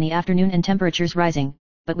thunderstorms in the afternoon and temperatures rising,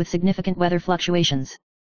 but with significant weather fluctuations.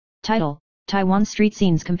 Title: Taiwan street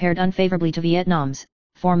scenes compared unfavorably to Vietnam's,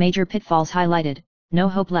 4 major pitfalls highlighted, no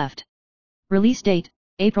hope left. Release date: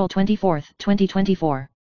 April 24, 2024.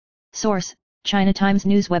 Source: China Times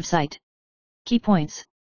News website. Key points.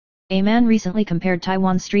 A man recently compared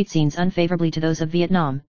Taiwan's street scenes unfavorably to those of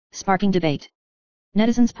Vietnam, sparking debate.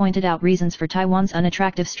 Netizens pointed out reasons for Taiwan's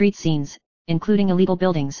unattractive street scenes, including illegal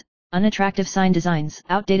buildings, unattractive sign designs,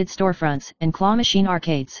 outdated storefronts, and claw machine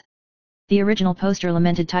arcades. The original poster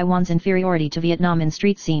lamented Taiwan's inferiority to Vietnam in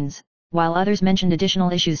street scenes, while others mentioned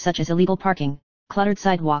additional issues such as illegal parking, cluttered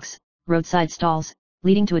sidewalks, roadside stalls,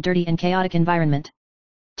 leading to a dirty and chaotic environment.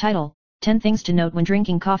 Title: 10 Things to Note When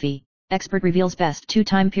Drinking Coffee, Expert Reveals Best 2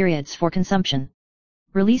 Time Periods for Consumption.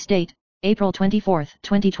 Release date: April 24,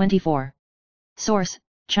 2024. Source: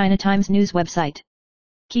 China Times News website.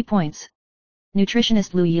 Key points.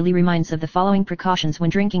 Nutritionist Lu Yili reminds of the following precautions when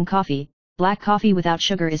drinking coffee. Black coffee without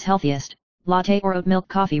sugar is healthiest. Latte or oat milk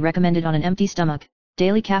coffee recommended on an empty stomach.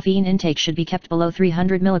 Daily caffeine intake should be kept below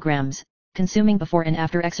 300 mg. Consuming before and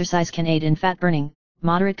after exercise can aid in fat burning.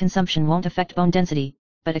 Moderate consumption won't affect bone density,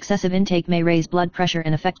 but excessive intake may raise blood pressure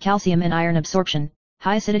and affect calcium and iron absorption.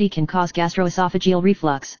 High acidity can cause gastroesophageal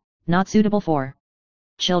reflux, not suitable for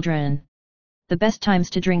children. The best times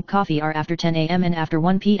to drink coffee are after 10 a.m. and after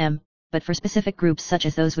 1 p.m., but for specific groups such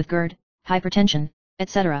as those with GERD, hypertension,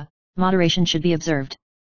 etc., moderation should be observed.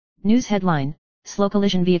 News headline: Slow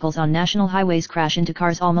collision vehicles on national highways crash into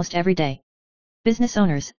cars almost every day. Business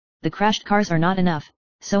owners: the crashed cars are not enough,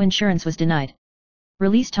 so insurance was denied.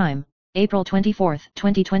 Release time: April 24,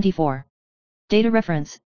 2024. Data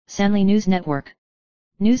reference: Sanli News Network.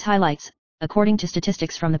 News highlights: according to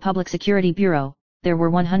statistics from the Public Security Bureau, there were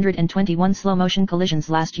 121 slow-motion collisions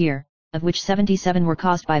last year, of which 77 were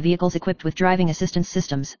caused by vehicles equipped with driving assistance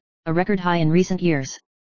systems, a record high in recent years.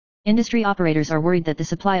 Industry operators are worried that the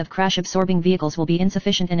supply of crash-absorbing vehicles will be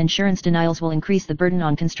insufficient and insurance denials will increase the burden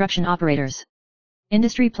on construction operators.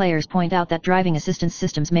 Industry players point out that driving assistance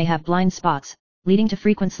systems may have blind spots, leading to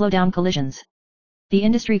frequent slowdown collisions. The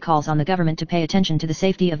industry calls on the government to pay attention to the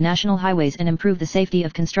safety of national highways and improve the safety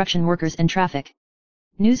of construction workers and traffic.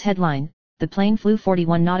 News headline: The plane flew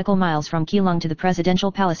 41 nautical miles from Keelung to the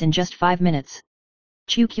presidential palace in just 5 minutes.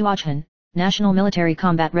 Chu Kuochun, National Military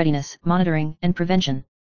Combat Readiness, Monitoring, and Prevention.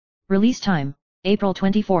 Release time: April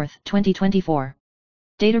 24, 2024.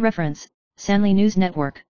 Data reference: Sanli News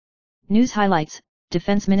Network. News highlights: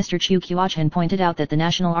 Defense Minister Chu Kuochun pointed out that the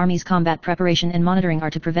National Army's combat preparation and monitoring are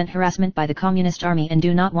to prevent harassment by the Communist Army and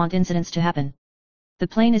do not want incidents to happen. The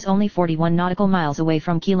plane is only 41 nautical miles away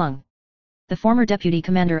from Keelung. The former deputy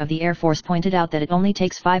commander of the Air Force pointed out that it only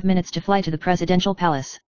takes 5 minutes to fly to the presidential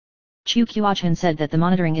palace. Chiu Kuo-chun said that the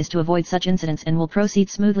monitoring is to avoid such incidents and will proceed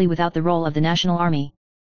smoothly without the role of the National Army.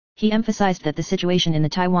 He emphasized that the situation in the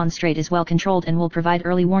Taiwan Strait is well controlled and will provide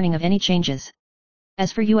early warning of any changes.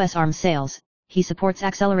 As for U.S. arms sales, he supports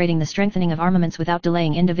accelerating the strengthening of armaments without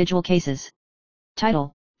delaying individual cases.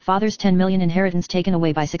 Title: Father's 10 million inheritance taken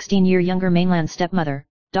away by 16-year younger mainland stepmother,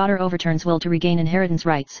 daughter overturns will to regain inheritance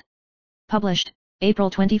rights. Published, April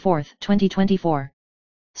 24, 2024.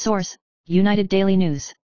 Source: United Daily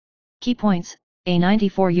News. Key points: a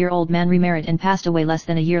 94-year-old man remarried and passed away less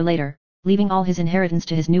than a year later, leaving all his inheritance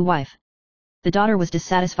to his new wife. The daughter was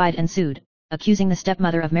dissatisfied and sued, accusing the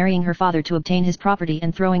stepmother of marrying her father to obtain his property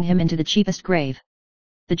and throwing him into the cheapest grave.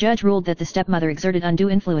 The judge ruled that the stepmother exerted undue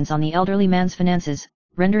influence on the elderly man's finances,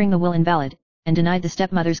 rendering the will invalid, and denied the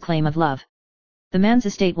stepmother's claim of love. The man's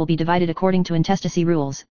estate will be divided according to intestacy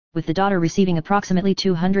rules, with the daughter receiving approximately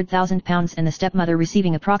 £200,000 and the stepmother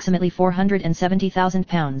receiving approximately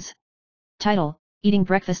 £470,000. Title: Eating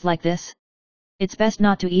breakfast like this? It's best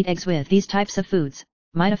not to eat eggs with these types of foods,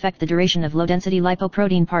 might affect the duration of low-density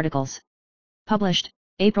lipoprotein particles. Published,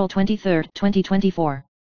 April 23, 2024.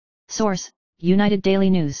 Source: United Daily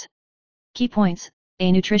News. Key points: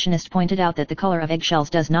 a nutritionist pointed out that the color of eggshells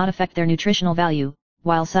does not affect their nutritional value,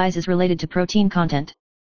 while size is related to protein content.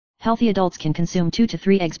 Healthy adults can consume 2 to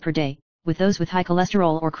 3 eggs per day, with those with high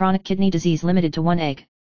cholesterol or chronic kidney disease limited to 1 egg.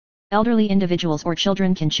 Elderly individuals or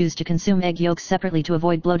children can choose to consume egg yolks separately to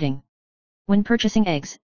avoid bloating. When purchasing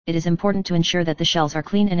eggs, it is important to ensure that the shells are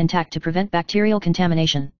clean and intact to prevent bacterial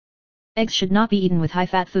contamination. Eggs should not be eaten with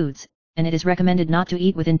high-fat foods, and it is recommended not to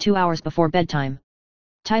eat within 2 hours before bedtime.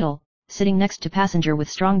 Title: Sitting next to passenger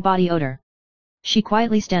with strong body odor. She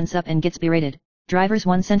quietly stands up and gets berated, driver's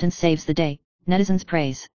one sentence saves the day, netizens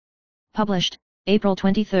praise. Published, April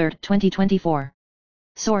 23, 2024.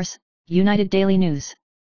 Source: United Daily News.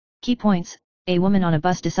 Key points: a woman on a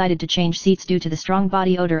bus decided to change seats due to the strong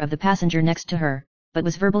body odor of the passenger next to her, but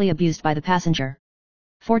was verbally abused by the passenger.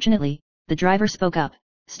 Fortunately, the driver spoke up,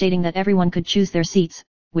 stating that everyone could choose their seats,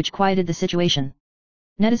 which quieted the situation.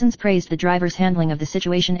 Netizens praised the driver's handling of the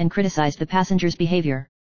situation and criticized the passenger's behavior.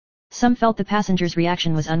 Some felt the passenger's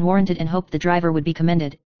reaction was unwarranted and hoped the driver would be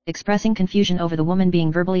commended, expressing confusion over the woman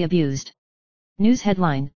being verbally abused. News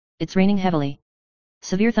headline: It's raining heavily.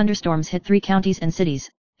 Severe thunderstorms hit 3 counties and cities.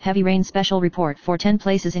 Heavy rain special report for 10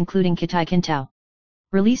 places including Kitai Kintao.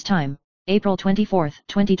 Release time: April 24,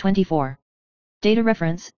 2024. Data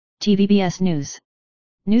reference: TVBS News.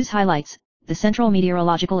 News highlights: the Central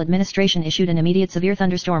Meteorological Administration issued an immediate severe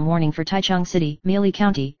thunderstorm warning for Taichung City, Miaoli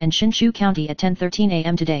County and Hsinchu County at 10:13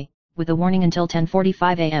 a.m. today, with a warning until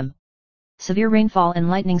 10:45 a.m. Severe rainfall and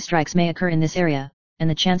lightning strikes may occur in this area, and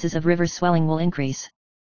the chances of rivers swelling will increase.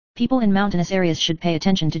 People in mountainous areas should pay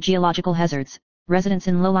attention to geological hazards. Residents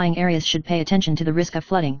in low-lying areas should pay attention to the risk of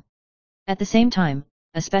flooding. At the same time,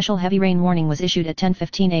 a special heavy rain warning was issued at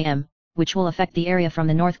 10:15 a.m., which will affect the area from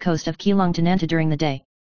the north coast of Keelung to Nanta during the day.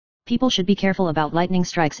 People should be careful about lightning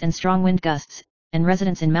strikes and strong wind gusts, and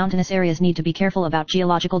residents in mountainous areas need to be careful about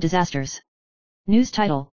geological disasters. News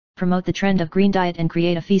title: Promote the trend of green diet and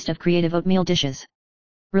create a feast of creative oatmeal dishes.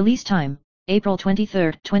 Release time: April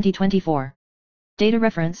 23, 2024. Data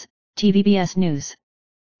reference: TVBS News.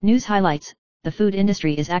 News highlights: the food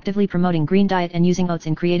industry is actively promoting green diet and using oats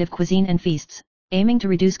in creative cuisine and feasts, aiming to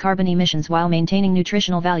reduce carbon emissions while maintaining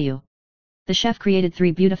nutritional value. The chef created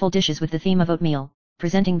 3 beautiful dishes with the theme of oatmeal,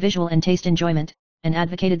 presenting visual and taste enjoyment, and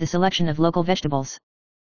advocated the selection of local vegetables.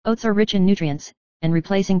 Oats are rich in nutrients, and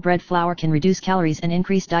replacing bread flour can reduce calories and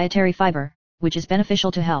increase dietary fiber, which is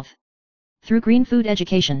beneficial to health. Through green food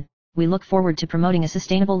education, we look forward to promoting a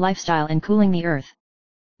sustainable lifestyle and cooling the earth.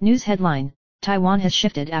 News headline: Taiwan has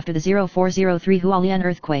shifted after the 0403 Hualien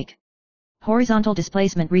earthquake. Horizontal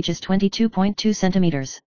displacement reaches 22.2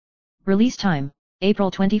 centimeters. Release time: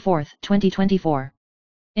 April 24, 2024.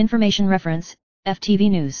 Information reference: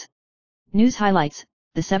 FTV News. News highlights: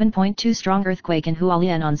 the 7.2 strong earthquake in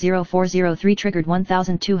Hualien on 0403 triggered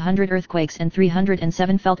 1,200 earthquakes and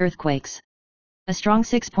 307 felt earthquakes. A strong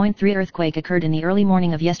 6.3 earthquake occurred in the early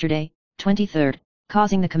morning of yesterday, 23rd,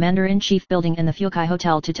 causing the Commander-in-Chief building and the Fukai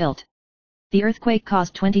Hotel to tilt. The earthquake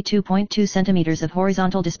caused 22.2 centimeters of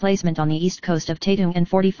horizontal displacement on the east coast of Taitung and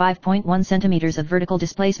 45.1 centimeters of vertical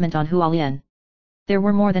displacement on Hualien. There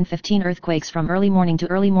were more than 15 earthquakes from early morning to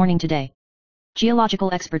early morning today.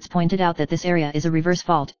 Geological experts pointed out that this area is a reverse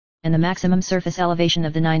fault, and the maximum surface elevation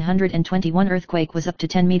of the 921 earthquake was up to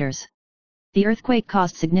 10 meters. The earthquake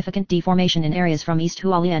caused significant deformation in areas from East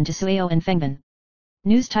Hualien to Sueo and Fengbin.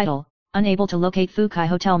 News title: Unable to locate Fukai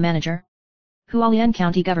Hotel manager. Hualien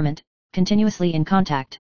County Government, continuously in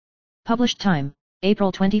contact. Published time,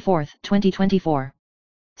 April 24, 2024.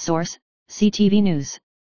 Source, CTV News.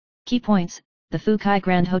 Key points: the Fukai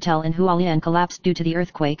Grand Hotel in Hualien collapsed due to the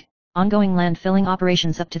earthquake, ongoing land filling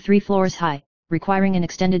operations up to 3 floors high, requiring an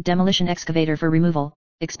extended demolition excavator for removal,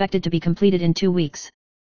 expected to be completed in 2 weeks.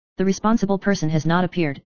 The responsible person has not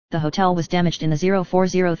appeared. The hotel was damaged in the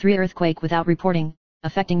 0403 earthquake without reporting,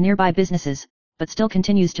 affecting nearby businesses, but still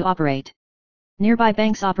continues to operate. Nearby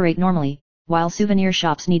banks operate normally, while souvenir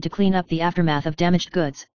shops need to clean up the aftermath of damaged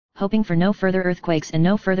goods, hoping for no further earthquakes and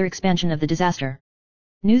no further expansion of the disaster.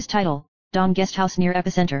 News title: Dong Guesthouse near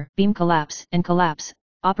epicenter, beam collapse and collapse,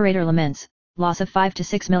 operator laments, loss of 5 to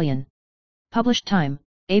 6 million. Published time,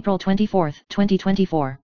 April 24,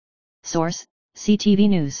 2024. Source, CTV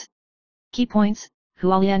News. Key points: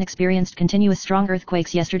 Hualien experienced continuous strong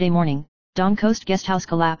earthquakes yesterday morning. Dong Coast Guesthouse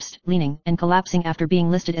collapsed, leaning and collapsing after being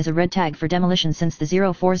listed as a red tag for demolition since the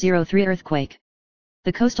 0403 earthquake.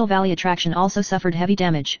 The coastal valley attraction also suffered heavy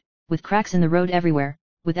damage, with cracks in the road everywhere,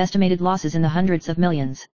 with estimated losses in the hundreds of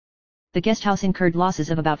millions. The guesthouse incurred losses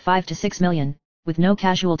of about 5 to 6 million, with no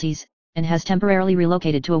casualties, and has temporarily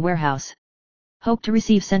relocated to a warehouse. Hope to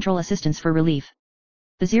receive central assistance for relief.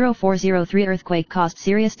 The 0403 earthquake caused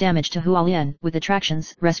serious damage to Hualien, with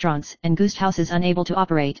attractions, restaurants, and guest houses unable to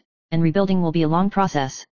operate, and rebuilding will be a long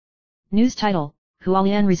process. News title: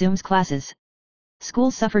 Hualien resumes classes.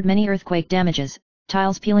 Schools suffered many earthquake damages,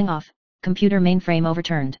 tiles peeling off, computer mainframe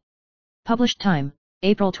overturned. Published time,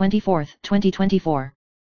 April 24, 2024.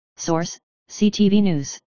 Source, CTV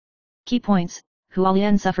News. Key points: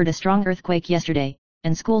 Hualien suffered a strong earthquake yesterday,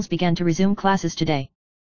 and schools began to resume classes today.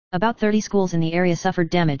 About 30 schools in the area suffered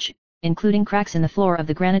damage, including cracks in the floor of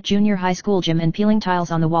the Granite Junior High School gym and peeling tiles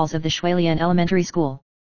on the walls of the Shuilian Elementary School.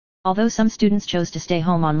 Although some students chose to stay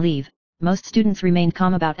home on leave, most students remained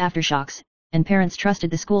calm about aftershocks, and parents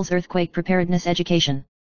trusted the school's earthquake preparedness education.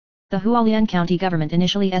 The Hualien County government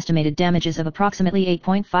initially estimated damages of approximately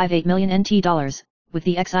 8.58 million NT dollars, with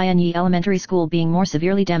the Xinyi Elementary School being more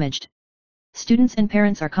severely damaged. Students and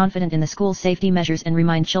parents are confident in the school's safety measures and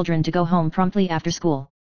remind children to go home promptly after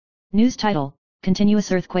school. News title: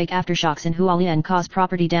 Continuous earthquake aftershocks in Hualien cause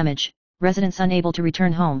property damage, residents unable to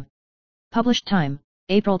return home. Published time,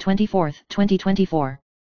 April 24, 2024.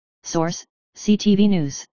 Source, CTV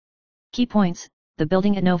News. Key points: the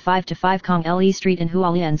building at No 5 to 5 Kong Le Street in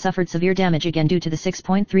Hualien suffered severe damage again due to the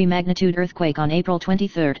 6.3 magnitude earthquake on April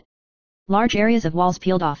 23. Large areas of walls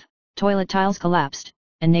peeled off, toilet tiles collapsed,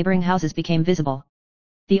 and neighboring houses became visible.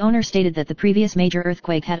 The owner stated that the previous major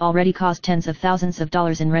earthquake had already caused tens of thousands of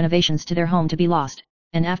dollars in renovations to their home to be lost,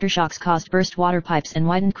 and aftershocks caused burst water pipes and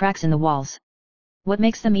widened cracks in the walls. What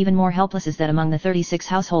makes them even more helpless is that among the 36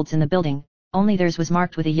 households in the building, only theirs was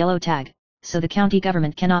marked with a yellow tag, so the county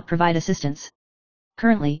government cannot provide assistance.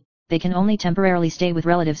 Currently, they can only temporarily stay with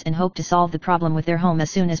relatives and hope to solve the problem with their home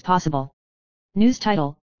as soon as possible. News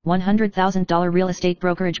title: $100,000 real estate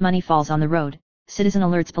brokerage money falls on the road, citizen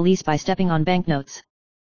alerts police by stepping on banknotes.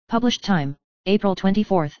 Published time, April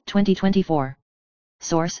 24, 2024.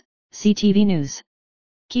 Source, CTV News.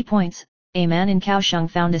 Key points: a man in Kaohsiung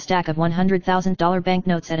found a stack of $100,000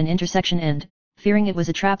 banknotes at an intersection and, fearing it was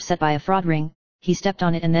a trap set by a fraud ring, he stepped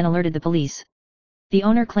on it and then alerted the police. The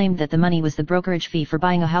owner claimed that the money was the brokerage fee for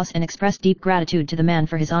buying a house and expressed deep gratitude to the man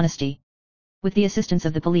for his honesty. With the assistance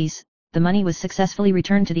of the police, the money was successfully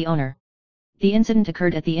returned to the owner. The incident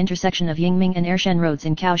occurred at the intersection of Yingming and Ershen roads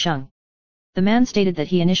in Kaohsiung. The man stated that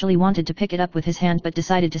he initially wanted to pick it up with his hand but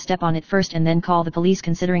decided to step on it first and then call the police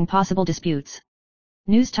considering possible disputes.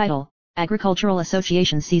 News title: Agricultural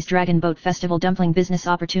Association sees Dragon Boat Festival dumpling business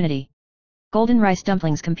opportunity. Golden rice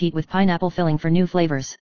dumplings compete with pineapple filling for new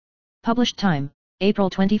flavors. Published time, April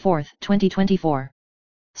 24, 2024.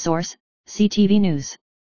 Source, CTV News.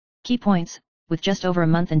 Key points: with just over a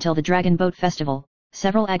month until the Dragon Boat Festival,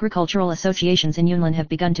 several agricultural associations in Yunnan have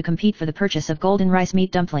begun to compete for the purchase of golden rice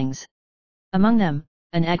meat dumplings. Among them,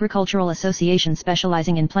 an agricultural association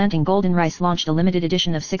specializing in planting golden rice launched a limited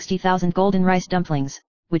edition of 60,000 golden rice dumplings,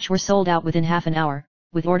 which were sold out within half an hour,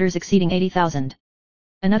 with orders exceeding 80,000.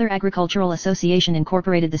 Another agricultural association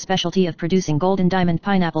incorporated the specialty of producing golden diamond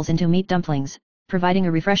pineapples into meat dumplings, providing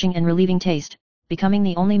a refreshing and relieving taste, becoming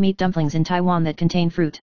the only meat dumplings in Taiwan that contain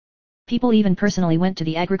fruit. People even personally went to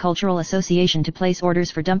the agricultural association to place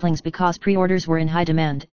orders for dumplings because pre-orders were in high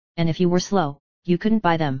demand, and if you were slow, you couldn't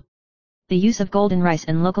buy them. The use of golden rice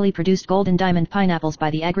and locally produced golden diamond pineapples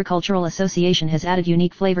by the Agricultural Association has added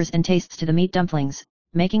unique flavors and tastes to the meat dumplings,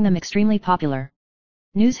 making them extremely popular.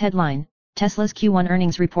 News headline: Tesla's Q1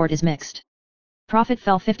 earnings report is mixed. Profit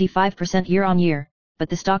fell 55% year-on-year, but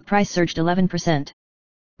the stock price surged 11%.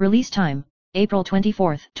 Release time: April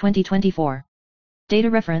 24, 2024. Data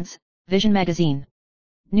reference, Vision Magazine.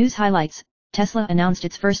 News highlights, Tesla announced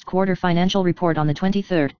its first quarter financial report on the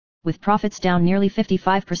 23rd, with profits down nearly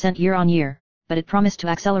 55% year-on-year, but it promised to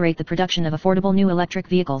accelerate the production of affordable new electric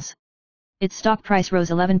vehicles. Its stock price rose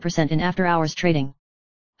 11% in after-hours trading.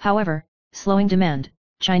 However, slowing demand,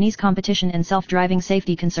 Chinese competition and self-driving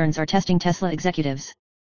safety concerns are testing Tesla executives.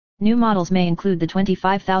 New models may include the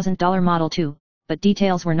 $25,000 Model 2, but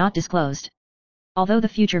details were not disclosed. Although the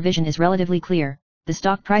future vision is relatively clear, the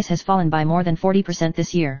stock price has fallen by more than 40%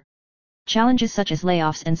 this year. Challenges such as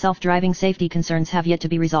layoffs and self-driving safety concerns have yet to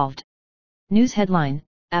be resolved. News headline,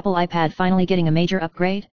 Apple iPad finally getting a major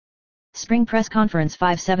upgrade? Spring press conference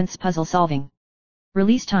 5/7 puzzle solving.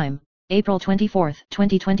 Release time, April 24,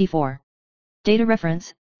 2024. Data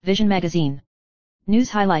reference, Vision Magazine. News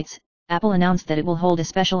highlights, Apple announced that it will hold a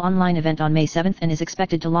special online event on May 7 and is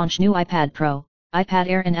expected to launch new iPad Pro, iPad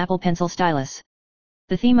Air and Apple Pencil stylus.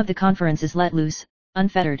 The theme of the conference is Let Loose,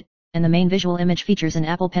 Unfettered, and the main visual image features an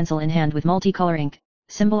Apple Pencil in hand with multicolor ink,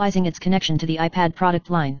 symbolizing its connection to the iPad product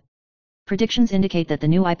line. Predictions indicate that the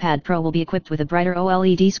new iPad Pro will be equipped with a brighter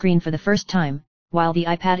OLED screen for the first time, while the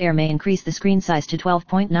iPad Air may increase the screen size to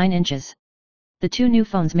 12.9 inches. The two new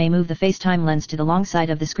phones may move the FaceTime lens to the long side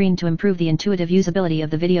of the screen to improve the intuitive usability of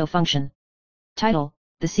the video function. Title,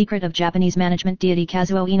 The Secret of Japanese Management Deity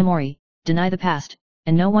Kazuo Inamori, Deny the Past,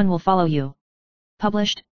 and No One Will Follow You.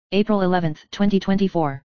 Published, April 11,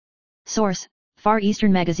 2024. Source, Far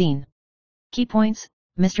Eastern Magazine. Key points,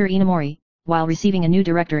 Mr. Inamori, while receiving a new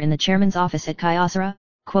director in the chairman's office at Kyocera,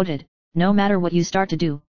 quoted, "No matter what you start to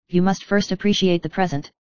do, you must first appreciate the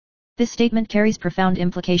present." This statement carries profound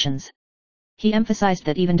implications. He emphasized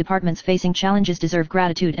that even departments facing challenges deserve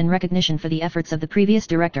gratitude and recognition for the efforts of the previous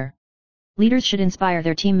director. Leaders should inspire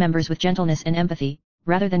their team members with gentleness and empathy,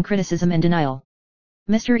 rather than criticism and denial.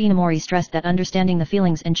 Mr. Inamori stressed that understanding the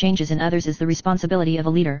feelings and changes in others is the responsibility of a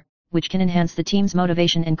leader, which can enhance the team's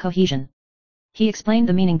motivation and cohesion. He explained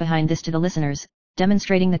the meaning behind this to the listeners,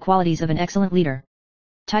 demonstrating the qualities of an excellent leader.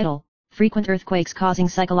 Title, Frequent earthquakes causing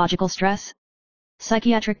psychological stress?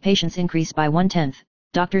 Psychiatric patients increase by 1/10.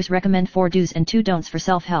 Doctors recommend 4 do's and 2 don'ts for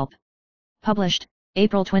self-help. Published,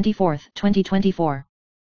 April 24, 2024.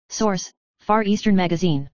 Source, Far Eastern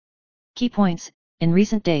Magazine. Key points, in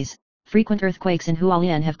recent days, frequent earthquakes in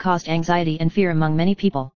Hualien have caused anxiety and fear among many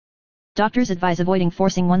people. Doctors advise avoiding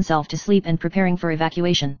forcing oneself to sleep and preparing for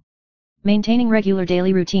evacuation. Maintaining regular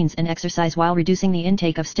daily routines and exercise while reducing the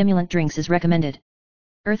intake of stimulant drinks is recommended.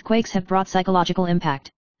 Earthquakes have brought psychological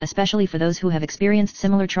impact, especially for those who have experienced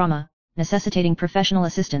similar trauma, necessitating professional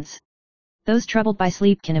assistance. Those troubled by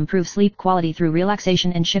sleep can improve sleep quality through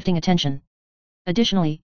relaxation and shifting attention.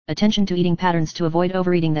 Additionally, attention to eating patterns to avoid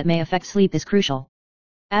overeating that may affect sleep is crucial.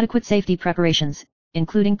 Adequate safety preparations,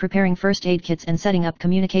 including preparing first aid kits and setting up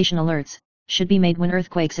communication alerts, should be made when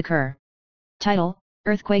earthquakes occur. Title,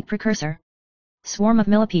 Earthquake Precursor. Swarm of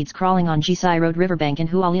millipedes crawling on Jisai Road riverbank in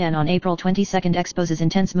Hualien on April 22 exposes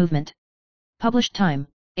intense movement. Published time,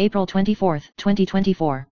 April 24,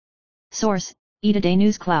 2024. Source, Ida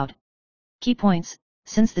News Cloud. Key points,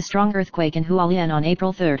 since the strong earthquake in Hualien on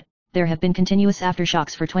April 3, there have been continuous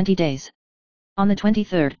aftershocks for 20 days. On the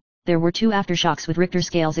 23rd, there were 2 aftershocks with Richter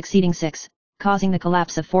scales exceeding 6, causing the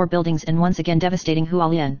collapse of 4 buildings and once again devastating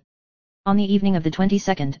Hualien. On the evening of the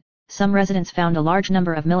 22nd, some residents found a large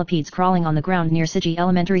number of millipedes crawling on the ground near Siji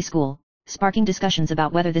Elementary School, sparking discussions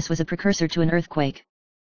about whether this was a precursor to an earthquake.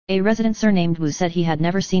 A resident surnamed Wu said he had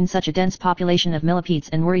never seen such a dense population of millipedes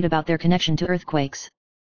and worried about their connection to earthquakes.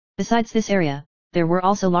 Besides this area, there were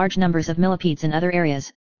also large numbers of millipedes in other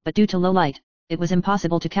areas, but due to low light, it was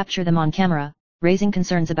impossible to capture them on camera, raising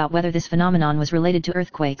concerns about whether this phenomenon was related to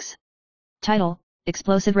earthquakes. Title,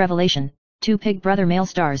 Explosive Revelation, 2 Big Brother male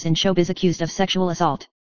stars in showbiz accused of sexual assault.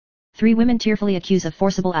 3 women tearfully accused of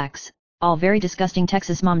forcible acts, all very disgusting.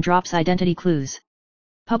 Texas mom drops identity clues.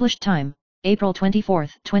 Published time, April 24,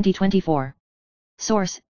 2024.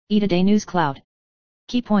 Source, Ida News Cloud.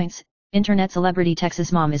 Key points, Internet celebrity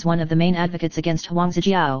Texas mom is one of the main advocates against Huang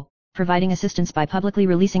Zijiao, providing assistance by publicly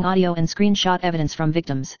releasing audio and screenshot evidence from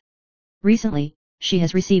victims. Recently, she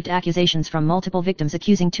has received accusations from multiple victims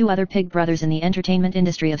accusing 2 other Big brothers in the entertainment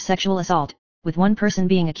industry of sexual assault, with one person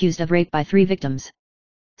being accused of rape by 3 victims.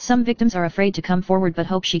 Some victims are afraid to come forward but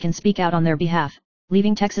hope she can speak out on their behalf,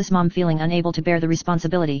 leaving Texas mom feeling unable to bear the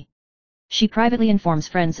responsibility. She privately informs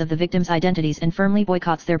friends of the victims' identities and firmly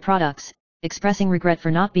boycotts their products, expressing regret for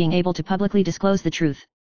not being able to publicly disclose the truth.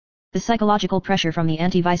 The psychological pressure from the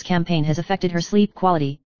anti-vice campaign has affected her sleep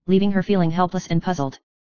quality, leaving her feeling helpless and puzzled.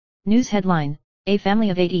 News headline, A family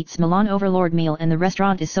of 8 eats Milan Overlord meal and the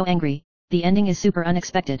restaurant is so angry, the ending is super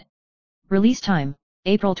unexpected. Release time,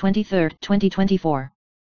 April 23, 2024.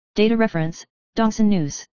 Data reference, Dongson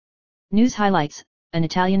News. News highlights, an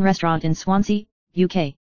Italian restaurant in Swansea,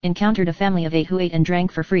 UK, encountered a family of 8 who ate and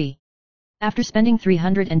drank for free. After spending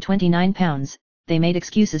 £329, they made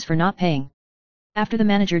excuses for not paying. After the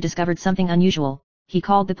manager discovered something unusual, he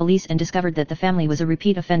called the police and discovered that the family was a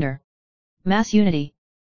repeat offender. Mass unity.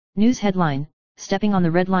 News headline, stepping on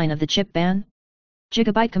the red line of the chip ban?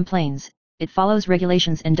 Gigabyte complains, it follows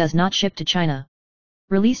regulations and does not ship to China.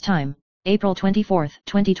 Release time, April 24,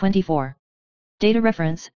 2024. Data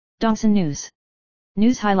reference, Dongson News.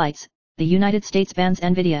 News highlights, the United States bans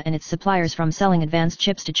NVIDIA and its suppliers from selling advanced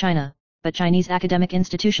chips to China, but Chinese academic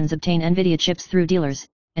institutions obtain NVIDIA chips through dealers,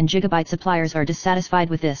 and Gigabyte suppliers are dissatisfied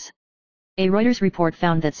with this. A Reuters report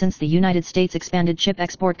found that since the United States expanded chip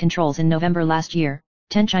export controls in November last year,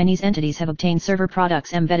 10 Chinese entities have obtained server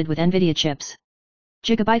products embedded with NVIDIA chips.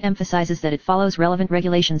 Gigabyte emphasizes that it follows relevant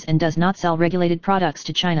regulations and does not sell regulated products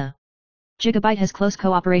to China. Gigabyte has close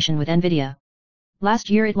cooperation with NVIDIA. Last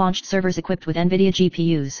year it launched servers equipped with NVIDIA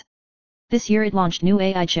GPUs. This year it launched new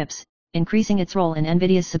AI chips, increasing its role in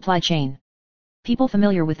NVIDIA's supply chain. People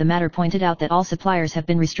familiar with the matter pointed out that all suppliers have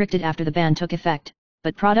been restricted after the ban took effect,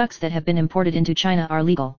 but products that have been imported into China are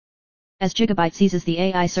legal. As Gigabyte seizes the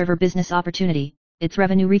AI server business opportunity, its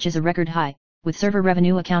revenue reaches a record high, with server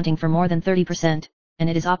revenue accounting for more than 30%, and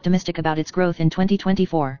it is optimistic about its growth in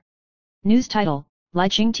 2024. News title,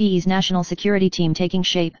 Liqing Te's national security team taking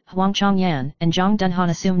shape, Huang Chongyan and Zhang Dunhan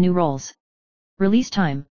assume new roles. Release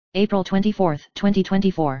time, April 24,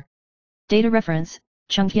 2024. Data reference,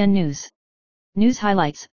 Chongyan News. News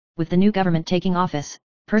highlights, with the new government taking office,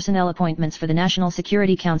 personnel appointments for the National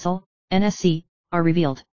Security Council, NSC, are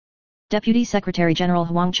revealed. Deputy Secretary General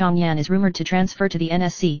Huang Chongyan is rumored to transfer to the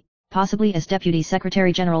NSC, possibly as Deputy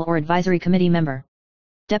Secretary General or Advisory Committee member.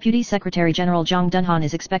 Deputy Secretary General Zhang Dunhan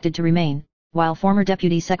is expected to remain, while former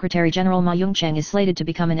Deputy Secretary General Ma Yongcheng is slated to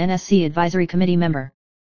become an NSC Advisory Committee member.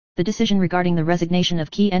 The decision regarding the resignation of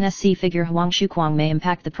key NSC figure Huang Shuquang may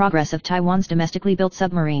impact the progress of Taiwan's domestically built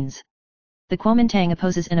submarines. The Kuomintang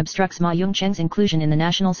opposes and obstructs Ma Yongcheng's inclusion in the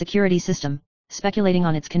national security system, speculating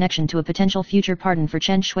on its connection to a potential future pardon for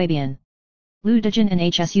Chen Shuibian. Liu Dejin and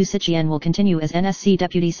HSU Siqian will continue as NSC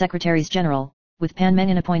Deputy Secretaries General, with Pan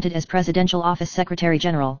Meng'an appointed as Presidential Office Secretary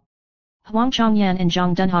General. Huang Chongyan and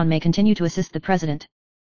Zhang Dunhan may continue to assist the President.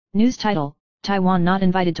 News title, Taiwan not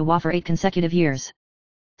invited to WA for 8 consecutive years.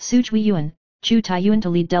 Su Chuiyuan, Chu Taiyuan to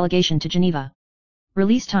lead delegation to Geneva.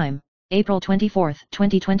 Release time, April 24,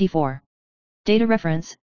 2024. Data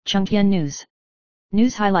reference, Chongyan News.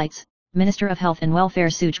 News highlights, Minister of Health and Welfare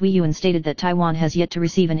Su Chuiyuan stated that Taiwan has yet to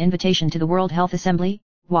receive an invitation to the World Health Assembly,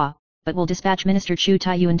 WA, but will dispatch Minister Chu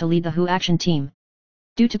Taiyuan to lead the WHO action team.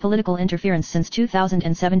 Due to political interference since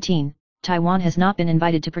 2017, Taiwan has not been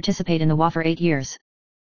invited to participate in the WA for 8 years.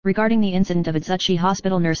 Regarding the incident of a Zhuchi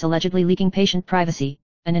hospital nurse allegedly leaking patient privacy,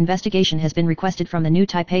 an investigation has been requested from the new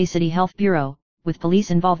Taipei City Health Bureau, with police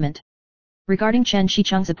involvement. Regarding Chen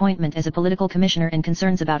Shicheng's appointment as a political commissioner and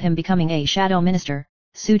concerns about him becoming a shadow minister,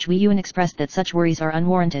 Su Chuiyuan expressed that such worries are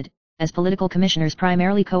unwarranted, as political commissioners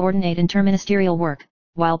primarily coordinate interministerial work,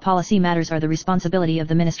 while policy matters are the responsibility of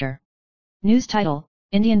the minister. News title,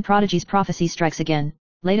 Indian prodigy's prophecy strikes again,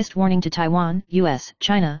 latest warning to Taiwan, US,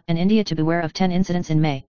 China, and India to beware of 10 incidents in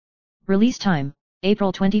May. Release time,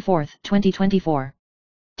 April 24, 2024.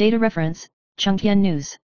 Data reference, Chongyan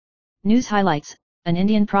News. News highlights, an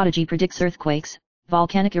Indian prodigy predicts earthquakes,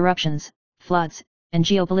 volcanic eruptions, floods, and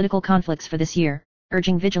geopolitical conflicts for this year,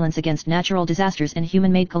 urging vigilance against natural disasters and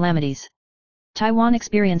human-made calamities. Taiwan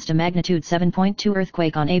experienced a magnitude 7.2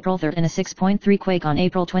 earthquake on April 3 and a 6.3 quake on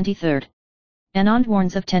April 23. Anand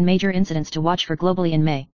warns of 10 major incidents to watch for globally in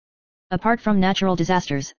May. Apart from natural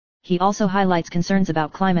disasters, he also highlights concerns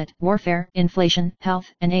about climate, warfare, inflation, health,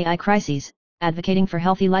 and AI crises, advocating for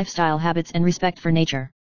healthy lifestyle habits and respect for nature.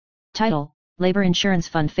 Title, Labor Insurance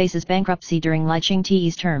Fund faces bankruptcy during Liqing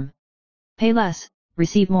Te's term. Pay less,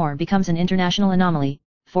 receive more becomes an international anomaly,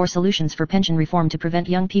 for solutions for pension reform to prevent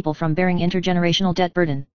young people from bearing intergenerational debt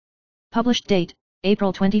burden. Published date,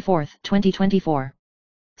 April 24, 2024.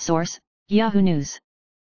 Source, Yahoo News.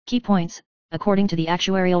 Key points, according to the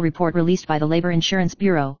actuarial report released by the Labor Insurance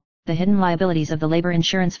Bureau, the hidden liabilities of the Labor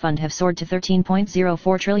Insurance Fund have soared to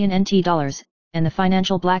 $13.04 trillion NT dollars, and the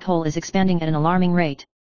financial black hole is expanding at an alarming rate.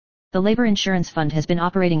 The Labor Insurance Fund has been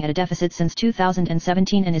operating at a deficit since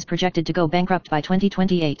 2017 and is projected to go bankrupt by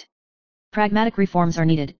 2028. Pragmatic reforms are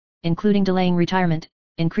needed, including delaying retirement,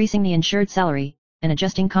 increasing the insured salary, and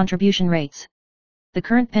adjusting contribution rates. The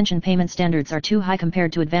current pension payment standards are too high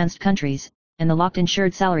compared to advanced countries, and the locked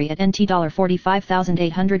insured salary at NT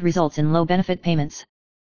 $45,800 results in low benefit payments.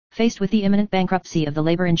 Faced with the imminent bankruptcy of the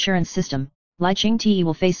labor insurance system, Lai Ching-te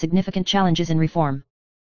will face significant challenges in reform.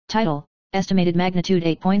 Title: Estimated magnitude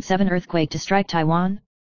 8.7 earthquake to strike Taiwan?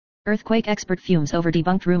 Earthquake expert fumes over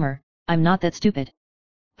debunked rumor, "I'm not that stupid."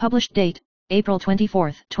 Published date: April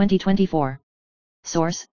 24, 2024.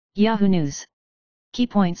 Source: Yahoo News. Key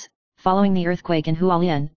points: following the earthquake in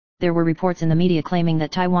Hualien, there were reports in the media claiming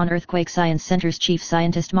that Taiwan Earthquake Science Center's chief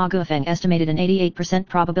scientist Ma Guofeng estimated an 88%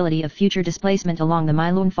 probability of future displacement along the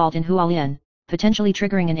Mailun Fault in Hualien, potentially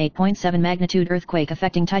triggering an 8.7 magnitude earthquake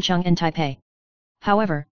affecting Taichung and Taipei.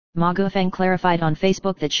 However, Ma Guofeng clarified on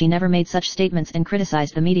Facebook that she never made such statements and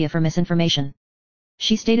criticized the media for misinformation.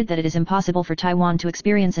 She stated that it is impossible for Taiwan to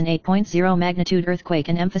experience an 8.0 magnitude earthquake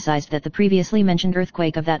and emphasized that the previously mentioned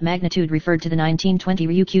earthquake of that magnitude referred to the 1920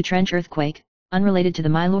 Ryukyu Trench earthquake, unrelated to the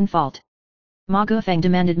Mailun Fault. Ma Guofeng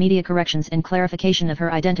demanded media corrections and clarification of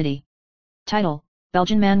her identity. Title: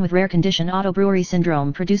 Belgian man with rare condition autobrewery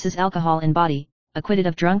syndrome produces alcohol in body, acquitted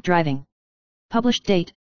of drunk driving. Published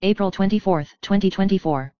date: April 24,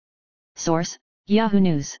 2024. Source: Yahoo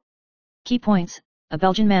News. Key points: a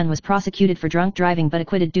Belgian man was prosecuted for drunk driving but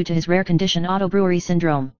acquitted due to his rare condition autobrewery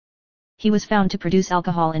syndrome. He was found to produce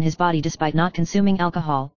alcohol in his body despite not consuming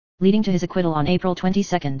alcohol, leading to his acquittal on April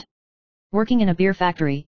 22. Working in a beer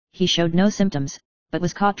factory, he showed no symptoms, but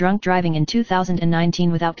was caught drunk driving in 2019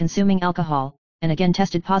 without consuming alcohol, and again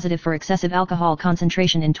tested positive for excessive alcohol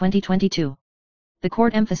concentration in 2022. The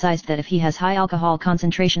court emphasized that if he has high alcohol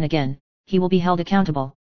concentration again, he will be held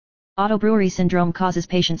accountable. Autobrewery syndrome causes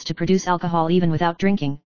patients to produce alcohol even without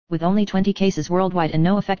drinking, with only 20 cases worldwide and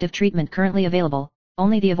no effective treatment currently available,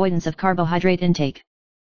 only the avoidance of carbohydrate intake.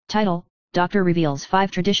 Title: Doctor reveals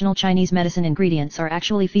 5 traditional Chinese medicine ingredients are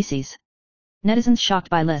actually feces. Netizens shocked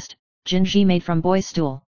by list: Jinji made from boy's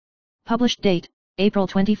stool. Published date: April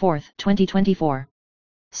 24, 2024.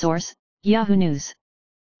 Source: Yahoo News.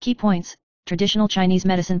 Key points: traditional Chinese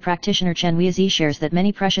medicine practitioner Chen Weizi shares that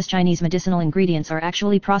many precious Chinese medicinal ingredients are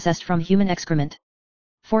actually processed from human excrement.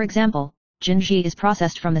 For example, Jinji is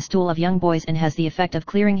processed from the stool of young boys and has the effect of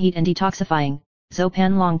clearing heat and detoxifying. Zhou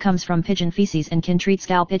Panlong comes from pigeon feces and can treat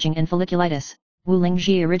scalp itching and folliculitis. Wu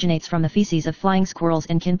Lingji originates from the feces of flying squirrels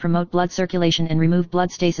and can promote blood circulation and remove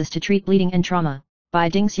blood stasis to treat bleeding and trauma. Bai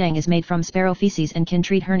Dingxiang is made from sparrow feces and can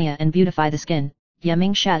treat hernia and beautify the skin.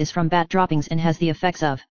 Yaming Sha is from bat droppings and has the effects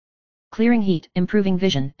of clearing heat, improving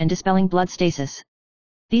vision, and dispelling blood stasis.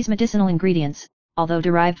 These medicinal ingredients, although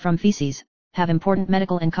derived from feces, have important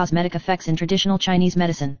medical and cosmetic effects in traditional Chinese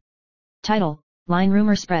medicine. Title: Line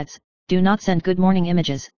rumor spreads, do not send good morning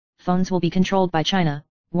images, phones will be controlled by China,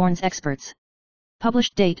 warns experts.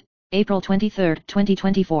 Published date: April 23,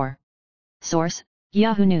 2024. Source: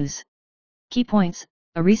 Yahoo News. Key points: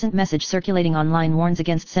 a recent message circulating online warns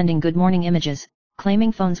against sending good morning images,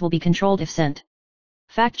 claiming phones will be controlled if sent.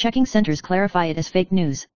 Fact-checking centers clarify it as fake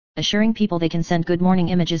news, assuring people they can send good morning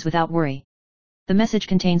images without worry. The message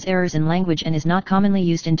contains errors in language and is not commonly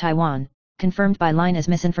used in Taiwan, confirmed by Line as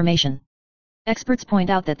misinformation. Experts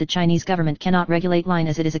point out that the Chinese government cannot regulate Line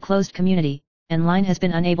as it is a closed community, and Line has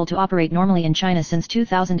been unable to operate normally in China since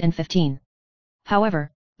 2015.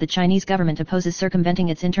 However, the Chinese government opposes circumventing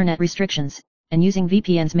its internet restrictions, and using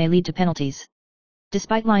VPNs may lead to penalties.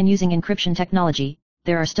 Despite Line using encryption technology,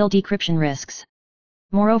 there are still decryption risks.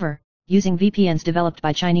 Moreover, using VPNs developed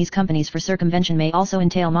by Chinese companies for circumvention may also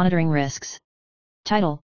entail monitoring risks.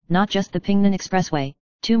 Title: Not just the Pingnan Expressway,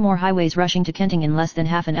 2 more highways rushing to Kenting in less than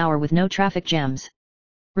half an hour with no traffic jams.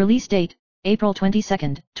 Release date: April 22,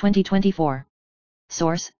 2024.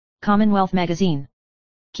 Source: Commonwealth Magazine.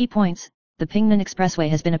 Key points: the Pingnan Expressway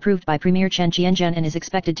has been approved by Premier Chen Chien-jen and is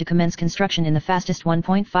expected to commence construction in the fastest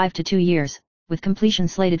 1.5 to 2 years, with completion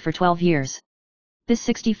slated for 12 years. This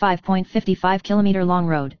 65.55 km long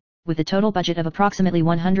road, with a total budget of approximately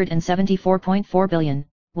 174.4 billion,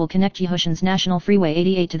 will connect Yihushan's National Freeway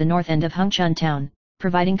 88 to the north end of Hengchun town,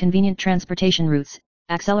 providing convenient transportation routes,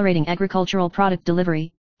 accelerating agricultural product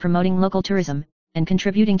delivery, promoting local tourism, and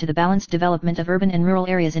contributing to the balanced development of urban and rural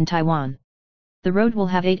areas in Taiwan. The road will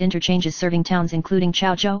have 8 interchanges serving towns including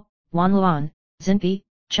Chaozhou, Wanluan, Xinpi,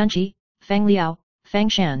 Chunchi, Fangliao,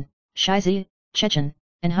 Fangshan, Shizi, Chechen,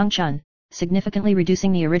 and Hengchun, significantly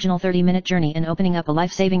reducing the original 30-minute journey and opening up a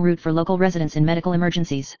life-saving route for local residents in medical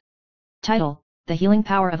emergencies. Title: The Healing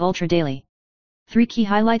Power of Ultra Daily. 3 key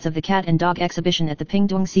highlights of the cat and dog exhibition at the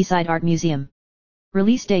Pingtung Seaside Art Museum.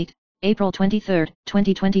 Release date: April 23,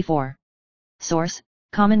 2024. Source: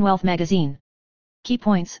 Commonwealth Magazine. Key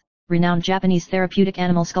points: renowned Japanese therapeutic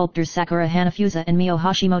animal sculptors Sakura Hanafusa and Mio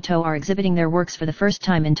Hashimoto are exhibiting their works for the first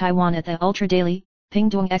time in Taiwan at the Ultra Daily,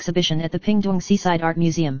 Pingtung exhibition at the Pingtung Seaside Art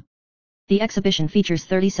Museum. The exhibition features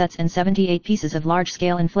 30 sets and 78 pieces of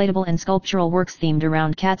large-scale inflatable and sculptural works themed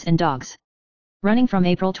around cats and dogs. Running from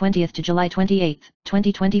April 20 to July 28,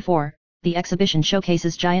 2024, the exhibition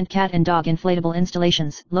showcases giant cat and dog inflatable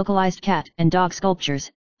installations, localized cat and dog sculptures,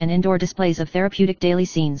 and indoor displays of therapeutic daily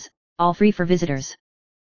scenes, all free for visitors.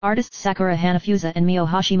 Artists Sakura Hanafusa and Mio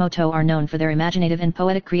Hashimoto are known for their imaginative and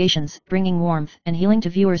poetic creations, bringing warmth and healing to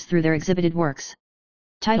viewers through their exhibited works.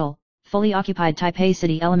 Title: Fully occupied Taipei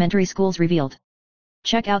City elementary schools revealed.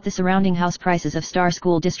 Check out the surrounding house prices of star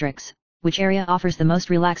school districts. Which area offers the most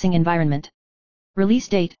relaxing environment? Release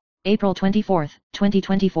date: April 24,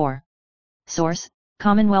 2024. Source: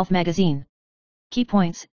 Commonwealth Magazine. Key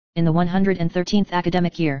points: in the 113th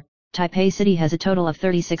academic year, Taipei City has a total of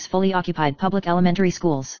 36 fully occupied public elementary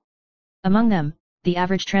schools. Among them, the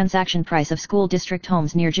average transaction price of school district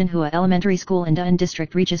homes near Jinhua Elementary School in Da'an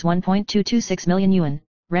District reaches 1.226 million yuan,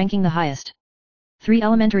 ranking the highest. 3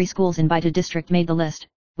 elementary schools in Baita District made the list,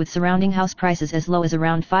 with surrounding house prices as low as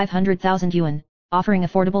around 500,000 yuan, offering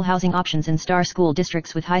affordable housing options in star school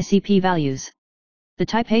districts with high CP values. The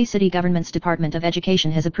Taipei City Government's Department of Education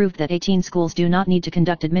has approved that 18 schools do not need to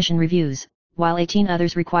conduct admission reviews, while 18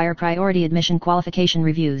 others require priority admission qualification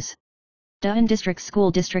reviews. Da'an District's school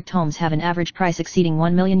district homes have an average price exceeding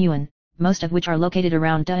 1 million yuan, most of which are located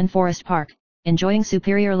around Da'an Forest Park, enjoying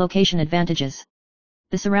superior location advantages.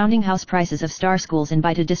 The surrounding house prices of star schools in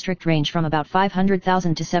Baita District range from about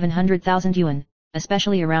 500,000 to 700,000 yuan,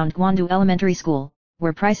 especially around Guandu Elementary School,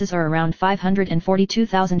 where prices are around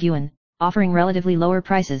 542,000 yuan, offering relatively lower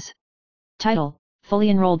prices. Title: Fully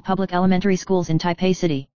enrolled public elementary schools in Taipei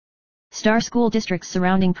City. Star school districts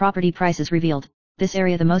surrounding property prices revealed, this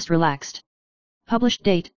area the most relaxed. Published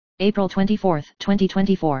date: April 24,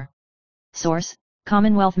 2024. Source: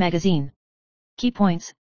 Commonwealth Magazine. Key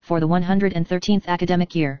points: for the 113th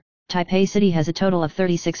academic year, Taipei City has a total of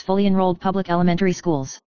 36 fully enrolled public elementary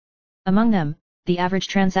schools. Among them, the average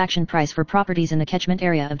transaction price for properties in the catchment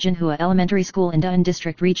area of Jinhua Elementary School in Da'an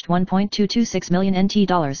District reached 1.226 million NT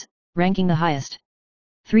dollars, ranking the highest.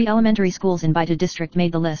 3 elementary schools in Baita District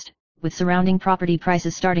made the list, with surrounding property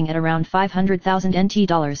prices starting at around 500,000 NT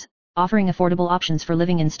dollars, offering affordable options for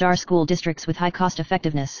living in star school districts with high cost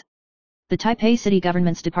effectiveness. The Taipei City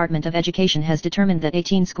Government's Department of Education has determined that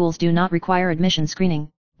 18 schools do not require admission screening,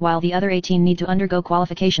 while the other 18 need to undergo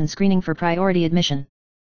qualification screening for priority admission.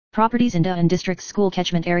 Properties in Da'an District's school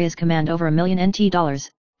catchment areas command over $1 million NT dollars,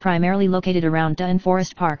 primarily located around Da'an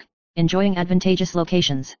Forest Park, enjoying advantageous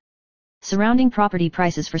locations. Surrounding property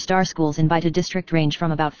prices for star schools in Baita District range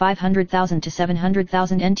from about 500,000 to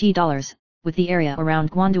 700,000 NT dollars, with the area around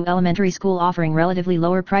Guandu Elementary School offering relatively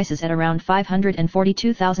lower prices at around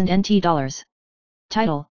 542,000 NT dollars.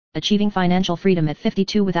 Title: Achieving Financial Freedom at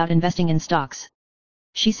 52 Without Investing in Stocks.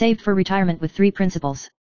 She saved for retirement with 3 principles.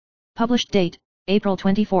 Published date: April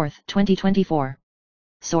 24, 2024.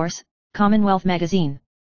 Source: Commonwealth Magazine.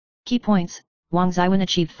 Key points: Wang Ziwen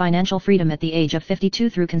achieved financial freedom at the age of 52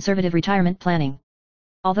 through conservative retirement planning.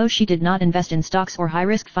 Although she did not invest in stocks or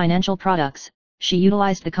high-risk financial products, she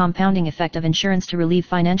utilized the compounding effect of insurance to relieve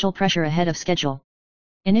financial pressure ahead of schedule.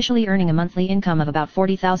 Initially earning a monthly income of about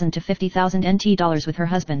 40,000 to 50,000 NT dollars with her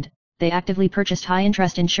husband, they actively purchased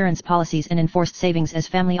high-interest insurance policies and enforced savings as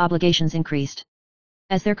family obligations increased.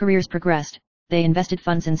 As their careers progressed, they invested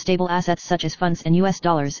funds in stable assets such as funds in US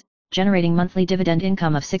dollars, generating monthly dividend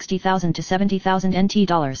income of 60,000 to 70,000 NT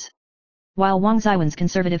dollars. While Wang Ziwen's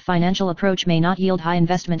conservative financial approach may not yield high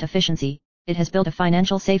investment efficiency, it has built a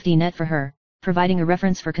financial safety net for her, providing a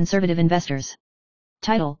reference for conservative investors.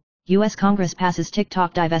 Title: U.S. Congress passes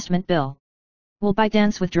TikTok divestment bill. Will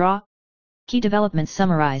ByteDance withdraw? Key developments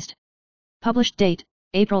summarized. Published date: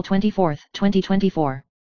 April 24, 2024.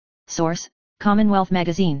 Source: Commonwealth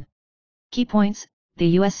Magazine. Key points: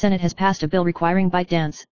 the U.S. Senate has passed a bill requiring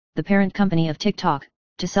ByteDance, the parent company of TikTok,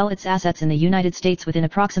 to sell its assets in the United States within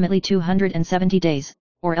approximately 270 days,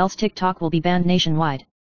 or else TikTok will be banned nationwide.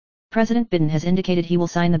 President Biden has indicated he will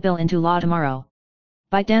sign the bill into law tomorrow.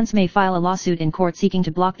 ByteDance may file a lawsuit in court seeking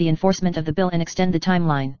to block the enforcement of the bill and extend the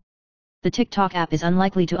timeline. The TikTok app is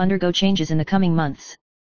unlikely to undergo changes in the coming months.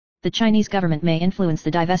 The Chinese government may influence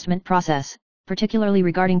the divestment process, particularly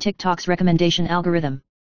regarding TikTok's recommendation algorithm.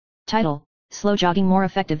 Title: Slow jogging more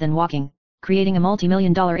effective than walking, creating a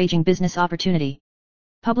multi-million-dollar aging business opportunity.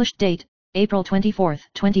 Published date: April 24,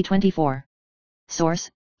 2024. Source: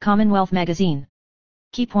 Commonwealth Magazine.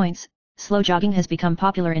 Key points: slow jogging has become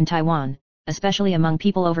popular in Taiwan, especially among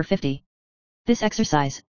people over 50. This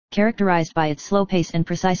exercise, characterized by its slow pace and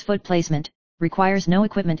precise foot placement, requires no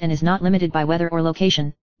equipment and is not limited by weather or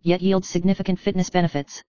location, yet yields significant fitness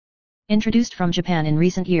benefits. Introduced from Japan in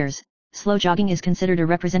recent years, slow jogging is considered a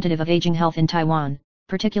representative of aging health in Taiwan,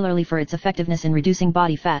 particularly for its effectiveness in reducing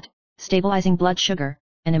body fat, stabilizing blood sugar,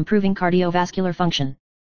 and improving cardiovascular function.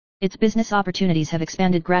 Its business opportunities have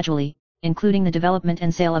expanded gradually, including the development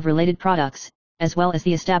and sale of related products, as well as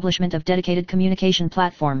the establishment of dedicated communication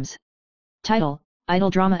platforms. Title: Idol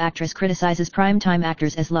drama actress criticizes prime-time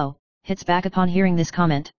actors as low, hits back upon hearing this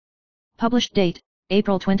comment. Published date: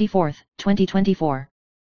 April 24, 2024.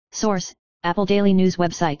 Source: Apple Daily News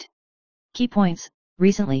website. Key points: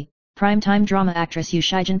 recently, prime-time drama actress Yu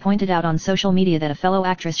Shijin pointed out on social media that a fellow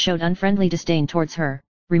actress showed unfriendly disdain towards her,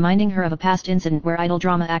 reminding her of a past incident where idol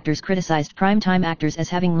drama actors criticized prime-time actors as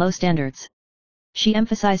having low standards. She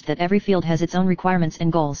emphasized that every field has its own requirements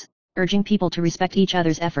and goals, urging people to respect each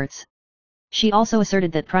other's efforts. She also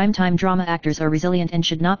asserted that prime-time drama actors are resilient and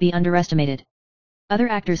should not be underestimated. Other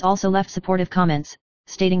actors also left supportive comments,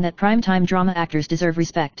 stating that prime-time drama actors deserve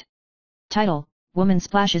respect. Title: Woman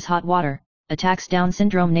splashes hot water, attacks Down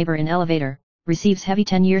syndrome neighbor in elevator, receives heavy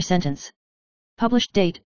 10-year sentence. Published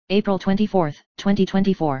date: April 24,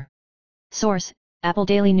 2024. Source: Apple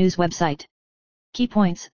Daily News website. Key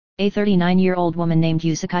points: a 39-year-old woman named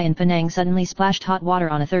Yu Sakai in Penang suddenly splashed hot water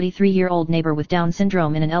on a 33-year-old neighbor with Down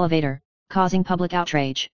syndrome in an elevator, causing public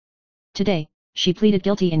outrage. Today, she pleaded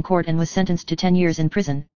guilty in court and was sentenced to 10 years in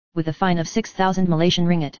prison, with a fine of 6,000 Malaysian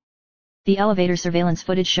ringgit. The elevator surveillance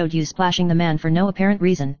footage showed Yu splashing the man for no apparent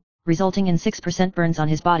reason, resulting in 6% burns on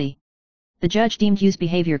his body. The judge deemed Yu's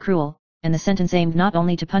behavior cruel, and the sentence aimed not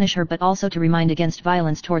only to punish her but also to remind against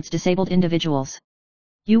violence towards disabled individuals.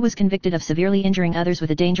 Yu was convicted of severely injuring others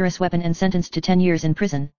with a dangerous weapon and sentenced to 10 years in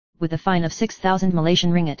prison, with a fine of 6,000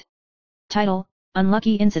 Malaysian ringgit. Title: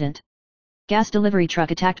 Unlucky Incident. Gas delivery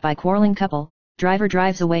truck attacked by quarreling couple, driver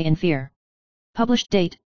drives away in fear. Published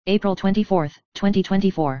date: April 24,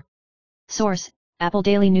 2024. Source: Apple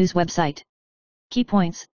Daily News website. Key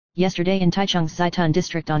points: yesterday in Taichung's Zaitun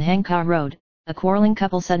district on Hangkar Road, a quarreling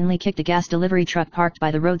couple suddenly kicked a gas delivery truck parked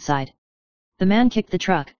by the roadside. The man kicked the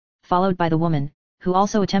truck, followed by the woman, who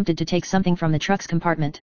also attempted to take something from the truck's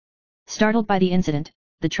compartment. Startled by the incident,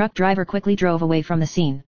 the truck driver quickly drove away from the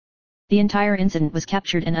scene. The entire incident was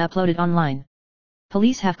captured and uploaded online.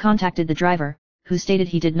 Police have contacted the driver, who stated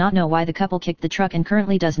he did not know why the couple kicked the truck and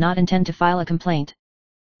currently does not intend to file a complaint.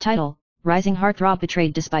 Title: Rising heartthrob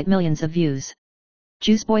betrayed despite millions of views.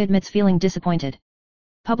 Juice boy admits feeling disappointed.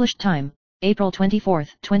 Published time: April 24,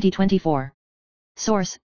 2024.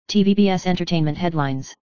 Source: TVBS Entertainment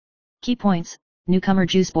Headlines. Key points: newcomer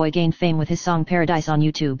Juice Boy gained fame with his song Paradise on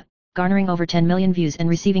YouTube, garnering over 10 million views and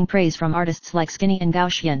receiving praise from artists like Skinny and Gao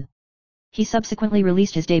Xian. He subsequently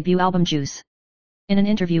released his debut album Juice. In an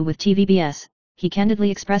interview with TVBS, he candidly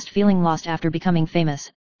expressed feeling lost after becoming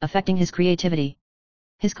famous, affecting his creativity.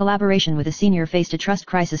 His collaboration with a senior faced a trust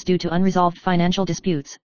crisis due to unresolved financial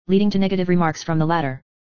disputes, leading to negative remarks from the latter.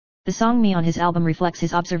 The song Me on his album reflects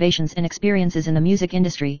his observations and experiences in the music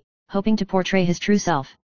industry, hoping to portray his true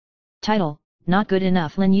self. Title: Not Good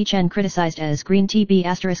Enough. Lin Yichen criticized as Green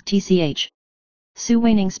TB*TCH. Su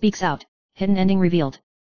Weining speaks out, hidden ending revealed.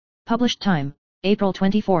 Published time: April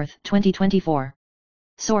 24, 2024.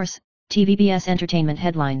 Source: TVBS Entertainment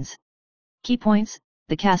Headlines. Key points: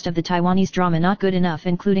 the cast of the Taiwanese drama Not Good Enough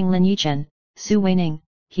including Lin Yichen, Su Weining,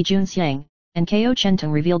 He Junxiang, and Ko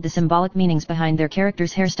Chentung revealed the symbolic meanings behind their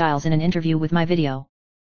characters' hairstyles in an interview with My Video.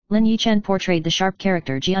 Lin Yichen portrayed the sharp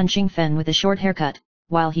character Jian Xingfen with a short haircut,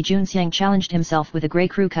 while He Junxiang challenged himself with a grey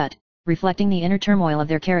crew cut, reflecting the inner turmoil of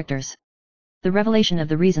their characters. The revelation of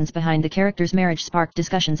the reasons behind the characters' marriage sparked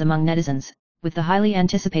discussions among netizens, with the highly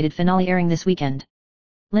anticipated finale airing this weekend.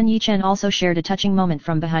 Lin Yichen also shared a touching moment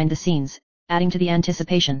from behind the scenes, adding to the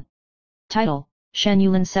anticipation. Title: Shen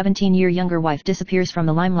Yulin's 17-year younger wife disappears from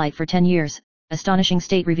the limelight for 10 years, astonishing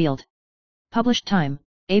state revealed. Published time: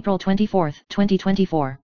 April 24,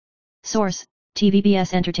 2024. Source: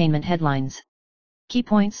 TVBS Entertainment Headlines. Key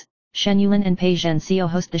points: Shen Yulin and Pei Zhenxiao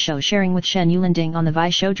host the show sharing with Shen Yulin Ding on the Vi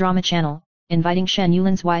Show drama channel, inviting Shen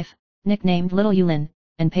Yulin's wife, nicknamed Little Yulin,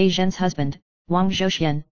 and Pei Zhen's husband, Wang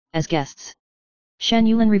Zhouxian, as guests. Shen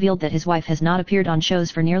Yulin revealed that his wife has not appeared on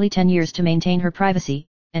shows for nearly 10 years to maintain her privacy,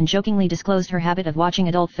 and jokingly disclosed her habit of watching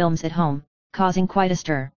adult films at home, causing quite a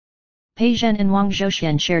stir. Pei Zhen and Wang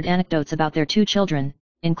Zhouxian shared anecdotes about their two children,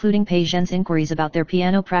 including Pei Zhen's inquiries about their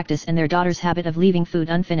piano practice and their daughter's habit of leaving food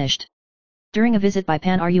unfinished. During a visit by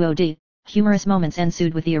Pan Ruod, humorous moments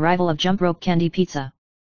ensued with the arrival of Jump Rope Candy Pizza.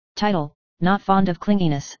 Title: Not Fond of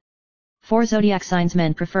Clinginess. 4 zodiac signs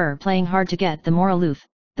men prefer playing hard to get, the more aloof,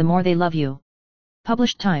 the more they love you.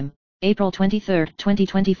 Published time: April 23,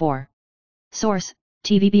 2024. Source: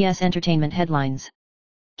 TVBS Entertainment Headlines.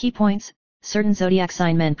 Key points: certain zodiac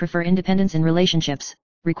sign men prefer independence in relationships,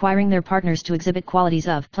 requiring their partners to exhibit qualities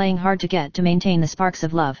of playing hard to get to maintain the sparks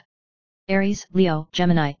of love. Aries, Leo,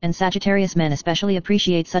 Gemini, and Sagittarius men especially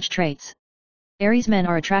appreciate such traits. Aries men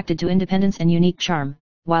are attracted to independence and unique charm,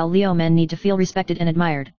 while Leo men need to feel respected and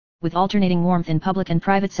admired, with alternating warmth in public and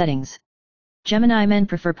private settings. Gemini men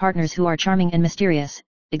prefer partners who are charming and mysterious,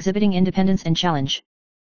 exhibiting independence and challenge.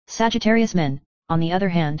 Sagittarius men, on the other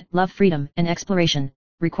hand, love freedom and exploration,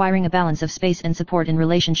 requiring a balance of space and support in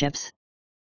relationships.